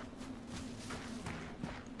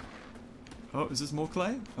 Oh, is this more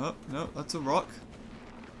clay? Oh, no, that's a rock.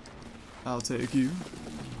 I'll take you.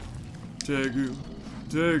 Take you.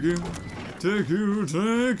 Take you. Take you.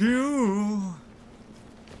 Take you.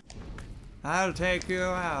 I'll take you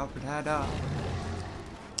out.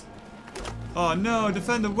 Oh no,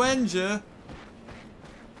 defend the Wenja.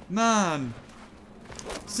 Man.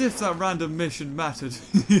 As if that random mission mattered.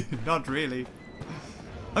 Not really.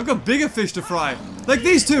 I've got bigger fish to fry. Like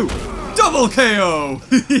these two. Double KO.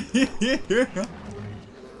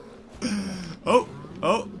 Oh.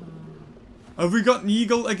 Have we got an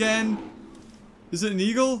eagle again? Is it an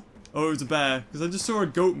eagle? Oh, it was a bear. Because I just saw a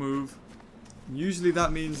goat move. And usually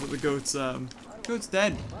that means that the goat's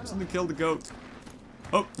dead. Something killed the goat.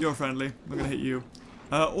 Oh, you're friendly. I'm gonna hit you.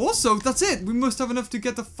 Also, that's it. We must have enough to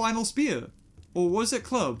get the final spear. Or was it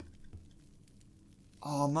club?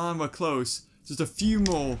 Oh man, we're close. Just a few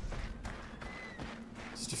more.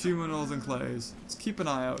 Just a few more northern clays. Let's keep an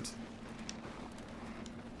eye out.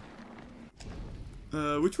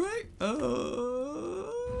 Which way? No,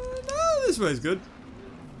 this way's good.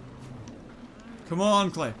 Come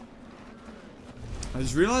on, clay. I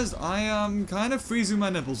just realized I am kind of freezing my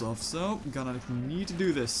nipples off, so I'm gonna need to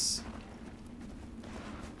do this.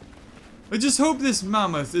 I just hope this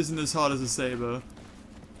mammoth isn't as hard as a saber.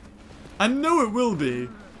 I know it will be.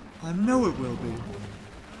 I know it will be.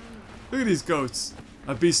 Look at these goats.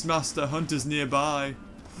 A beastmaster hunters nearby.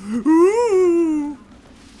 Ooh!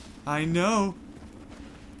 I know.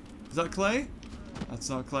 Is that clay? That's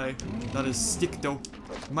not clay. That is stick though.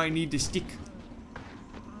 Might need the stick.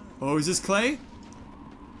 Oh, is this clay?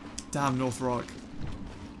 Damn, North Rock.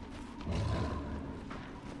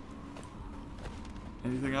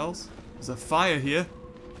 Anything else? There's a fire here.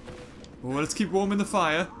 Well, let's keep warming the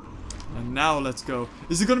fire. And now let's go.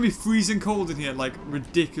 Is it going to be freezing cold in here? Like,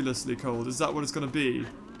 ridiculously cold? Is that what it's going to be?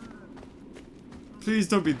 Please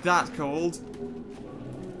don't be that cold.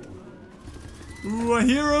 Ooh, I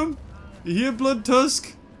hear him. You hear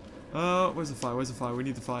BloodTusk? Where's the fire? Where's the fire? We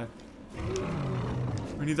need the fire.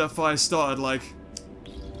 We need that fire started, like...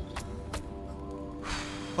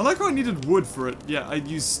 I like how I needed wood for it. Yeah, I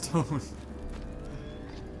used stone.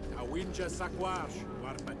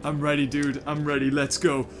 I'm ready, dude. I'm ready. Let's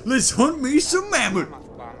go. Let's hunt me some mammoth.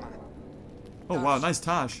 Oh, wow. Nice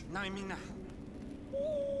tash.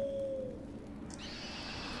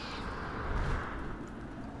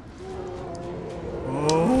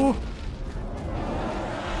 Oh.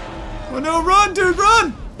 Oh, no. Run, dude.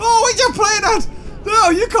 Run. Oh, what are you playing at? No,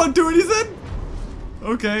 you can't do anything.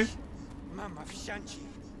 Okay.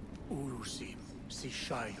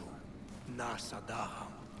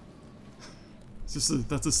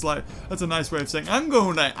 That's a nice way of saying I'm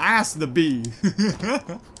going to ask the bee.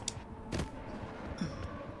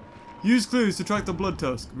 Use clues to track the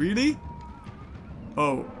BloodTusk. Really?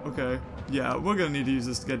 Oh, okay. Yeah, we're gonna need to use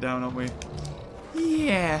this to get down, aren't we?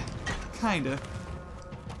 Yeah, kinda.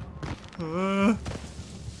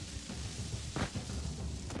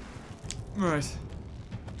 Right.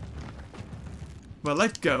 Well,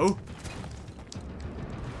 let go.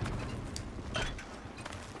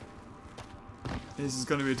 This is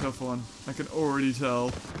gonna be a tough one. I can already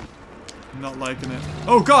tell. I'm not liking it.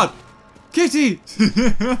 Oh god! Kitty!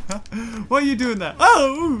 Why are you doing that?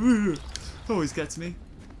 Oh! Always gets me.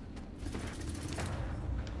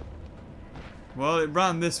 Well, it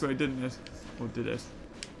ran this way, didn't it? Or did it?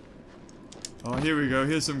 Oh, here we go.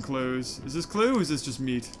 Here's some clues. Is this clue or is this just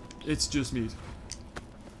meat? It's just meat.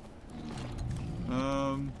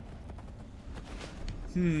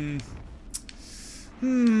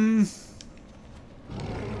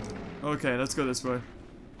 Okay, let's go this way.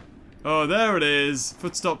 Oh, there it is.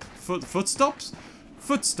 Footstops?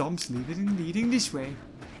 Footstops leading this way.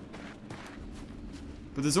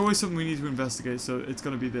 But there's always something we need to investigate, so it's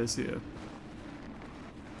gonna be this here.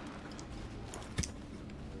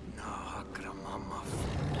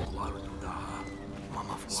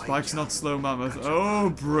 Spike's not slow, Mammoth. Oh,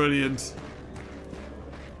 brilliant.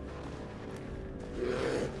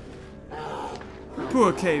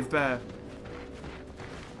 Poor cave bear.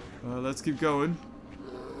 Let's keep going.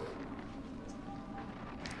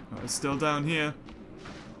 Oh, it's still down here.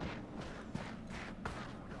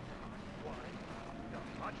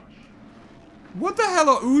 What the hell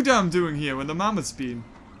are Udam doing here when the mammoth's been?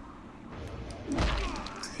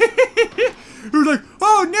 We're like,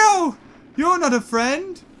 oh no! You're not a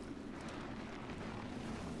friend!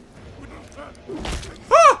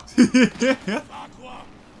 Ah!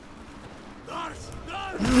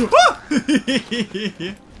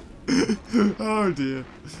 Oh dear,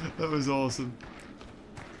 that was awesome.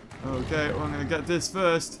 Okay, well, I'm gonna get this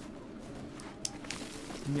first.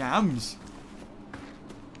 Yams.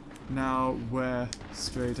 Now we're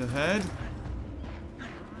straight ahead.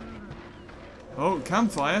 Oh,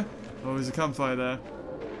 campfire. Oh, there's a campfire there.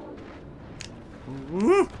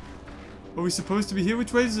 Ooh. Are we supposed to be here?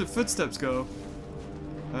 Which way does the footsteps go?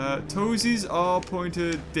 Toesies are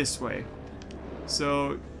pointed this way.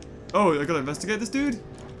 So, oh, I gotta investigate this dude?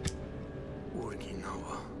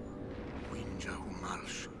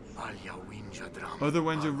 Other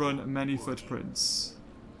Wenja run many footprints.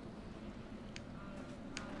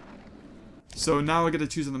 So now I gotta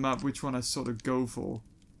choose on the map which one I sort of go for.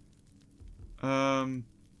 But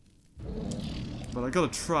I got a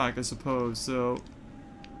track, I suppose, so...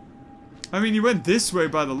 I mean, he went this way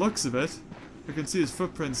by the looks of it. I can see his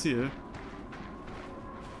footprints here.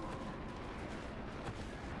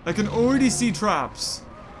 I can already see traps.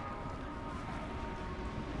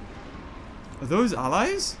 Are those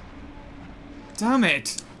allies? Damn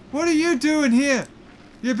it! What are you doing here?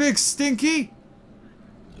 You big stinky?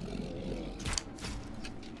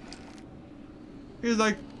 He's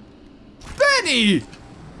like, Benny!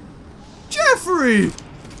 Jeffrey!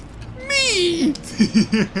 Me!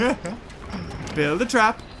 Build a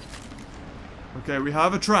trap. Okay, we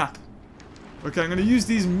have a trap. Okay, I'm gonna use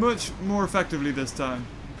these much more effectively this time.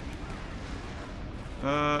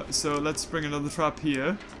 So let's bring another trap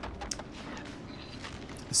here.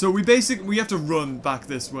 So we have to run back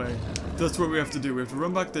this way. That's what we have to do. We have to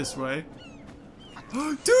run back this way. Dude,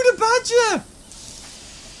 a badger!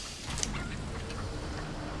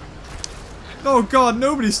 Oh god,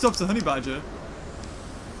 nobody stops a honey badger.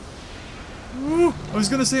 Ooh, I was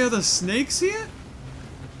gonna say, are there snakes here?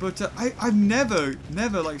 But I've never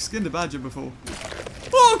like skinned a badger before.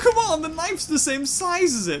 Oh, come on, the knife's the same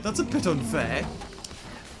size as it. That's a bit unfair.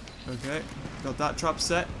 Okay, got that trap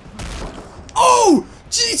set. Oh!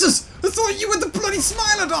 Jesus! I thought you had the bloody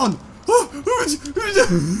Smilodon!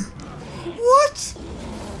 What?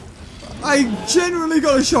 I genuinely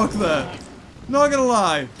got a shock there. Not gonna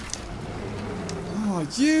lie. Oh,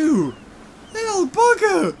 you! Little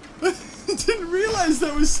bugger! I didn't realise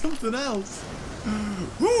that was something else.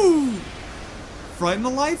 Woo! Frighten the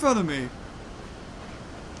life out of me.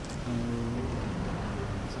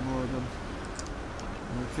 Some more of them.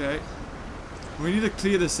 Okay. We need to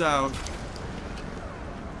clear this out.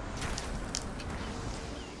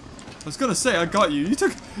 I was gonna say, I got you. You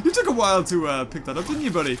took a while to pick that up, didn't you,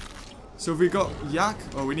 buddy? So we got yak.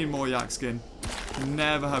 Oh, we need more yak skin.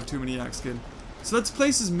 Never have too many yak skin. So let's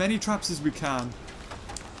place as many traps as we can.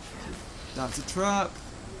 That's a trap.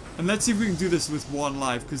 And let's see if we can do this with one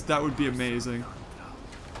life, because that would be amazing.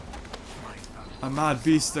 A mad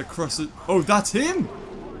beast that crosses... Oh, that's him!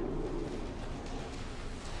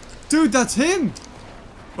 Dude, that's him!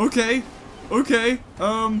 Okay. Okay.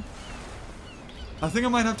 I think I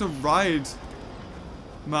might have to ride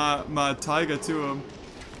my tiger to him.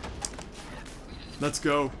 Let's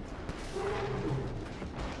go.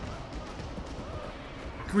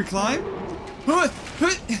 Can we climb? Right.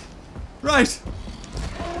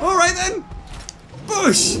 Alright then.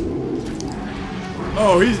 Bush!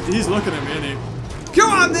 Oh, he's looking at me, isn't he?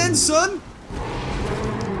 Come on then, son!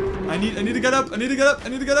 I need to get up, I need to get up, I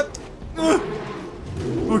need to get up.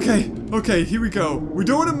 Okay, okay, here we go. We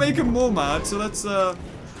don't want to make him more mad, so let's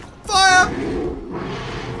fire!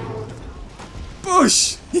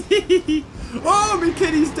 Bush! Oh, my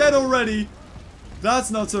kitty's dead already. That's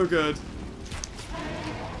not so good.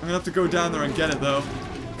 I'm gonna have to go down there and get it though.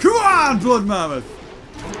 Come on, blood mammoth!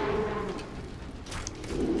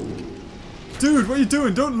 Dude, what are you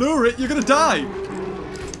doing? Don't lure it, you're gonna die!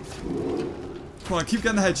 Come on, keep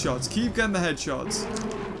getting the headshots. Keep getting the headshots.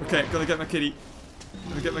 Okay, gotta get my kitty.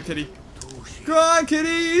 Gotta get my kitty. Come on,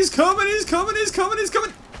 kitty! He's coming, he's coming, he's coming, he's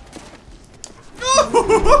coming!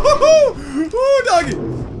 Oh, doggy!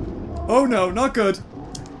 Oh no, not good.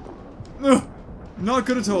 Not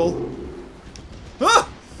good at all. Ah!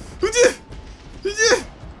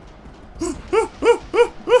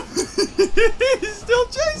 He's still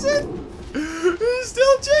chasing! He's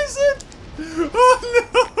still chasing! Oh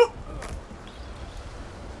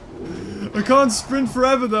no! I can't sprint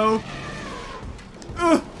forever though.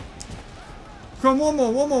 Come on,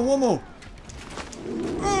 one more.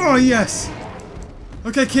 Oh yes!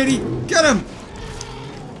 Okay, kitty, get him!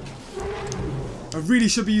 I really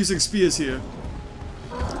should be using spears here.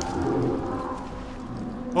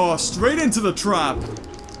 Oh, straight into the trap.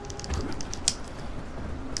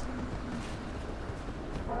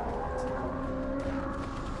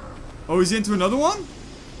 Oh, is he into another one?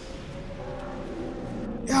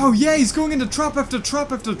 Oh yeah, he's going into trap after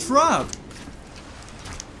trap after trap.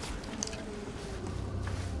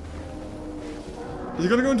 Is he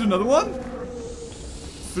gonna go into another one?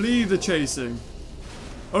 Flee the chasing.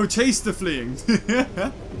 Oh, chase the fleeing.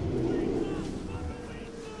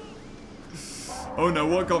 Oh no,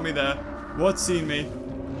 what got me there? What's seen me?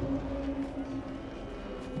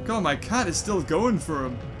 God, my cat is still going for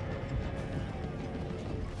him.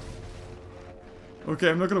 Okay,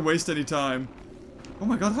 I'm not gonna waste any time. Oh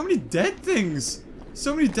my god, how many dead things?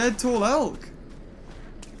 So many dead tall elk.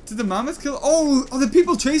 Did the mammoth kill? Oh, are the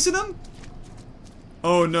people chasing him?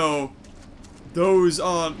 Oh no. Those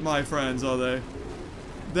aren't my friends, are they?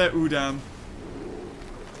 They're Udam.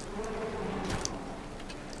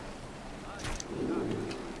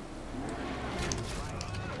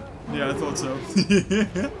 Yeah, I thought so.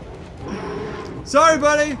 Sorry,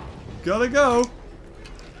 buddy. Gotta go.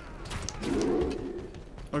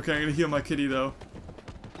 Okay, I'm gonna heal my kitty, though.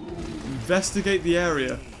 Investigate the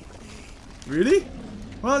area. Really?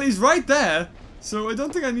 Well, he's right there. So I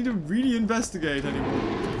don't think I need to really investigate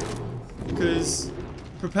anymore. Because...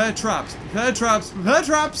 Prepare traps. Prepare traps. Prepare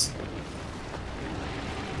traps!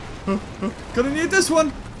 Gonna need this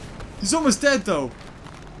one! He's almost dead though.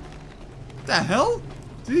 What the hell?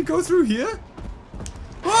 Did he go through here?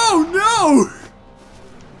 Oh no!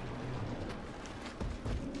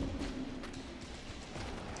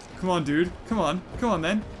 Come on, dude. Come on. Come on,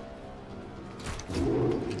 then.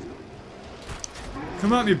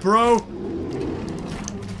 Come at me, bro.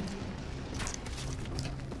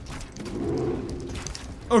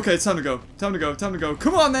 Okay, it's time to go. Time to go. Time to go.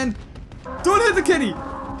 Come on, then. Don't hit the kitty.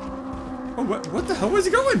 Oh, what the hell? Where's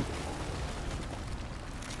he going?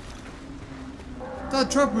 That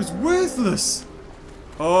trap was worthless.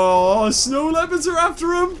 Oh, snow leopards are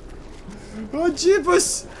after him. Oh,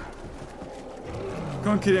 jeepers.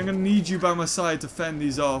 Come on, kitty. I'm going to need you by my side to fend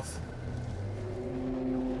these off.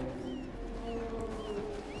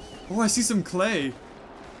 Oh, I see some clay.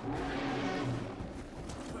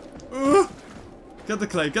 Get the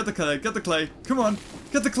clay, get the clay, get the clay. Come on,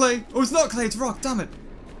 get the clay. Oh, it's not clay, it's rock, damn it.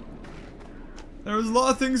 There's a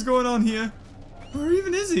lot of things going on here. Where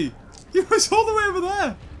even is he? He was all the way over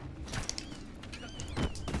there.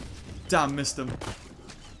 Damn, missed him.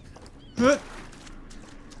 Come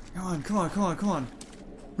on, come on, come on, come on.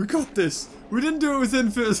 We got this. We didn't do it within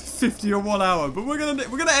 50 or 1 hour, but we're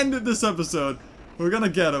gonna end it this episode. We're gonna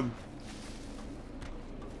get him.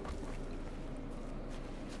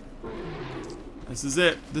 This is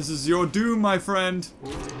it. This is your doom, my friend.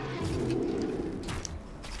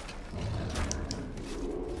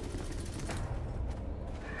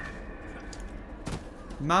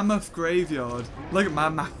 Mammoth graveyard. Look at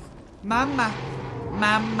Mama. Mama.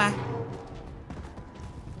 Mama.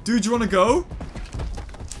 Dude, you wanna go?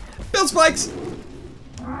 Build spikes!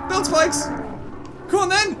 Build spikes! Come on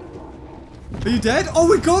then! Are you dead? Oh,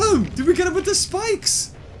 we got him! Did we get him with the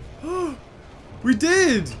spikes? We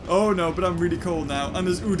did! Oh no, but I'm really cold now. And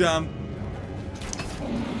there's Udam.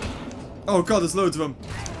 Oh god, there's loads of them.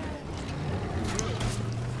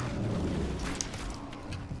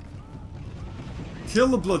 Kill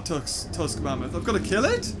the BloodTusk mammoth. I've got to kill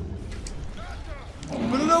it?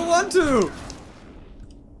 But I don't want to!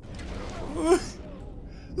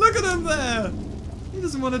 Look at him there! He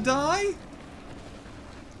doesn't want to die.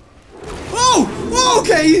 Oh!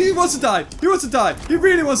 Okay, he wants to die. He wants to die. He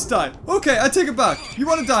really wants to die. Okay, I take it back. You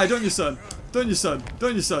want to die, don't you, son? Don't you, son?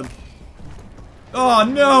 Don't you, son? Oh,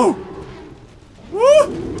 no!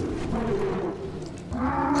 Woo!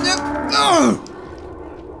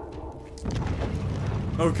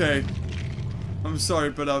 Okay. I'm sorry,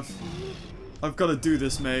 but I've got to do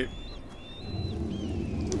this, mate.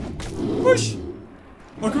 Push!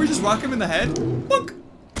 Or can we just whack him in the head? Bunk!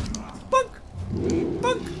 Bunk!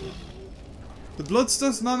 Bunk! The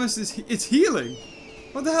bloodstuffed mammoth it's healing.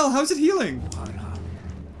 What the hell? How's it healing?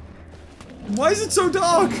 Why is it so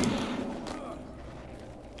dark?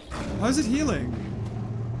 How is it healing?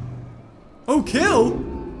 Oh, kill?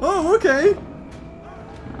 Oh, okay.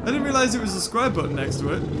 I didn't realize it was a square button next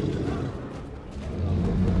to it.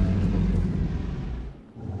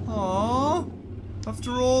 Aww.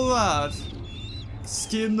 After all that.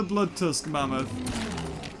 Skin the BloodTusk mammoth.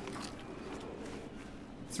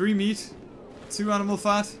 3 meat. 2 animal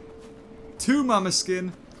fat, 2 mammoth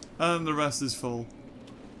skin, and the rest is full.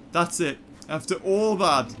 That's it. After all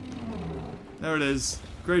that. There it is.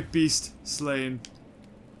 Great beast slain.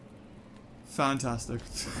 Fantastic.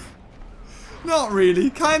 Not really.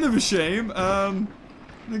 Kind of a shame. Gonna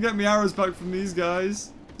get me arrows back from these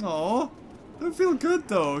guys. Aw. Don't feel good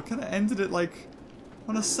though. Kind of ended it like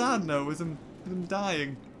on a sad note with him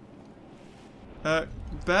dying.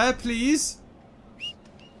 Bear, please.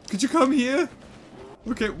 Could you come here?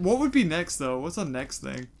 Okay, what would be next though? What's our next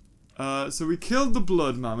thing? So we killed the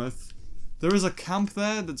blood mammoth. There is a camp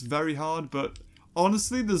there that's very hard, but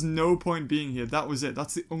honestly, there's no point being here. That was it.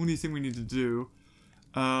 That's the only thing we need to do.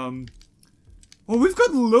 Oh, we've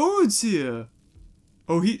got loads here.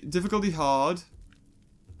 Oh, difficulty hard.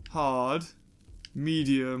 Hard.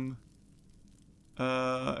 Medium.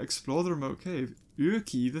 Explore the remote cave.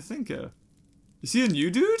 Urki the Thinker. Is he a new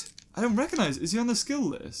dude? I don't recognize. Is he on the skill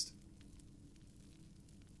list?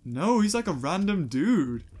 No, he's like a random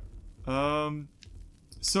dude.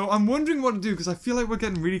 So I'm wondering what to do because I feel like we're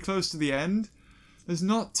getting really close to the end. There's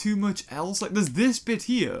not too much else. Like, there's this bit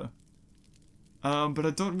here. But I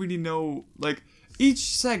don't really know. Like,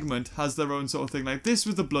 each segment has their own sort of thing. Like, this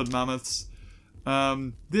with the blood mammoths.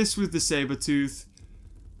 This with the saber-toothed.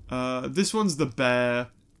 This one's the bear.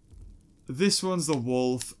 This one's the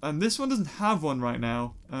wolf. And this one doesn't have one right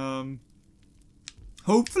now.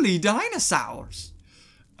 Hopefully dinosaurs.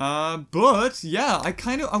 But yeah,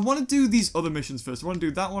 I want to do these other missions first. I want to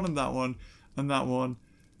do that one and that one and that one.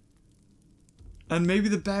 And maybe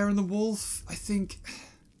the bear and the wolf, I think.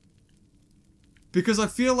 Because I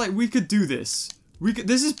feel like we could do this.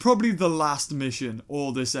 This is probably the last mission,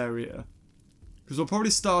 all this area. Because we'll probably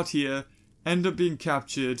start here, end up being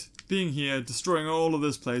captured, being here, destroying all of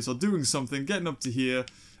this place, or doing something, getting up to here,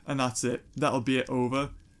 and that's it. That'll be it over.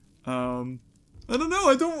 I don't know,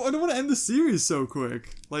 I don't want to end the series so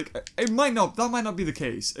quick. Like, that might not be the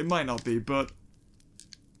case. It might not be, but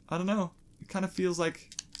I don't know. It kind of feels like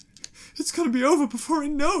it's gonna be over before I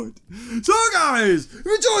know it. So guys, if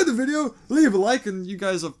you enjoyed the video, leave a like, and you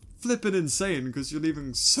guys are flipping insane because you're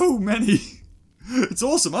leaving so many. It's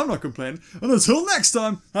awesome, I'm not complaining. And until next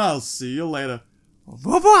time, I'll see you later.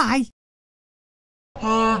 Bye-bye.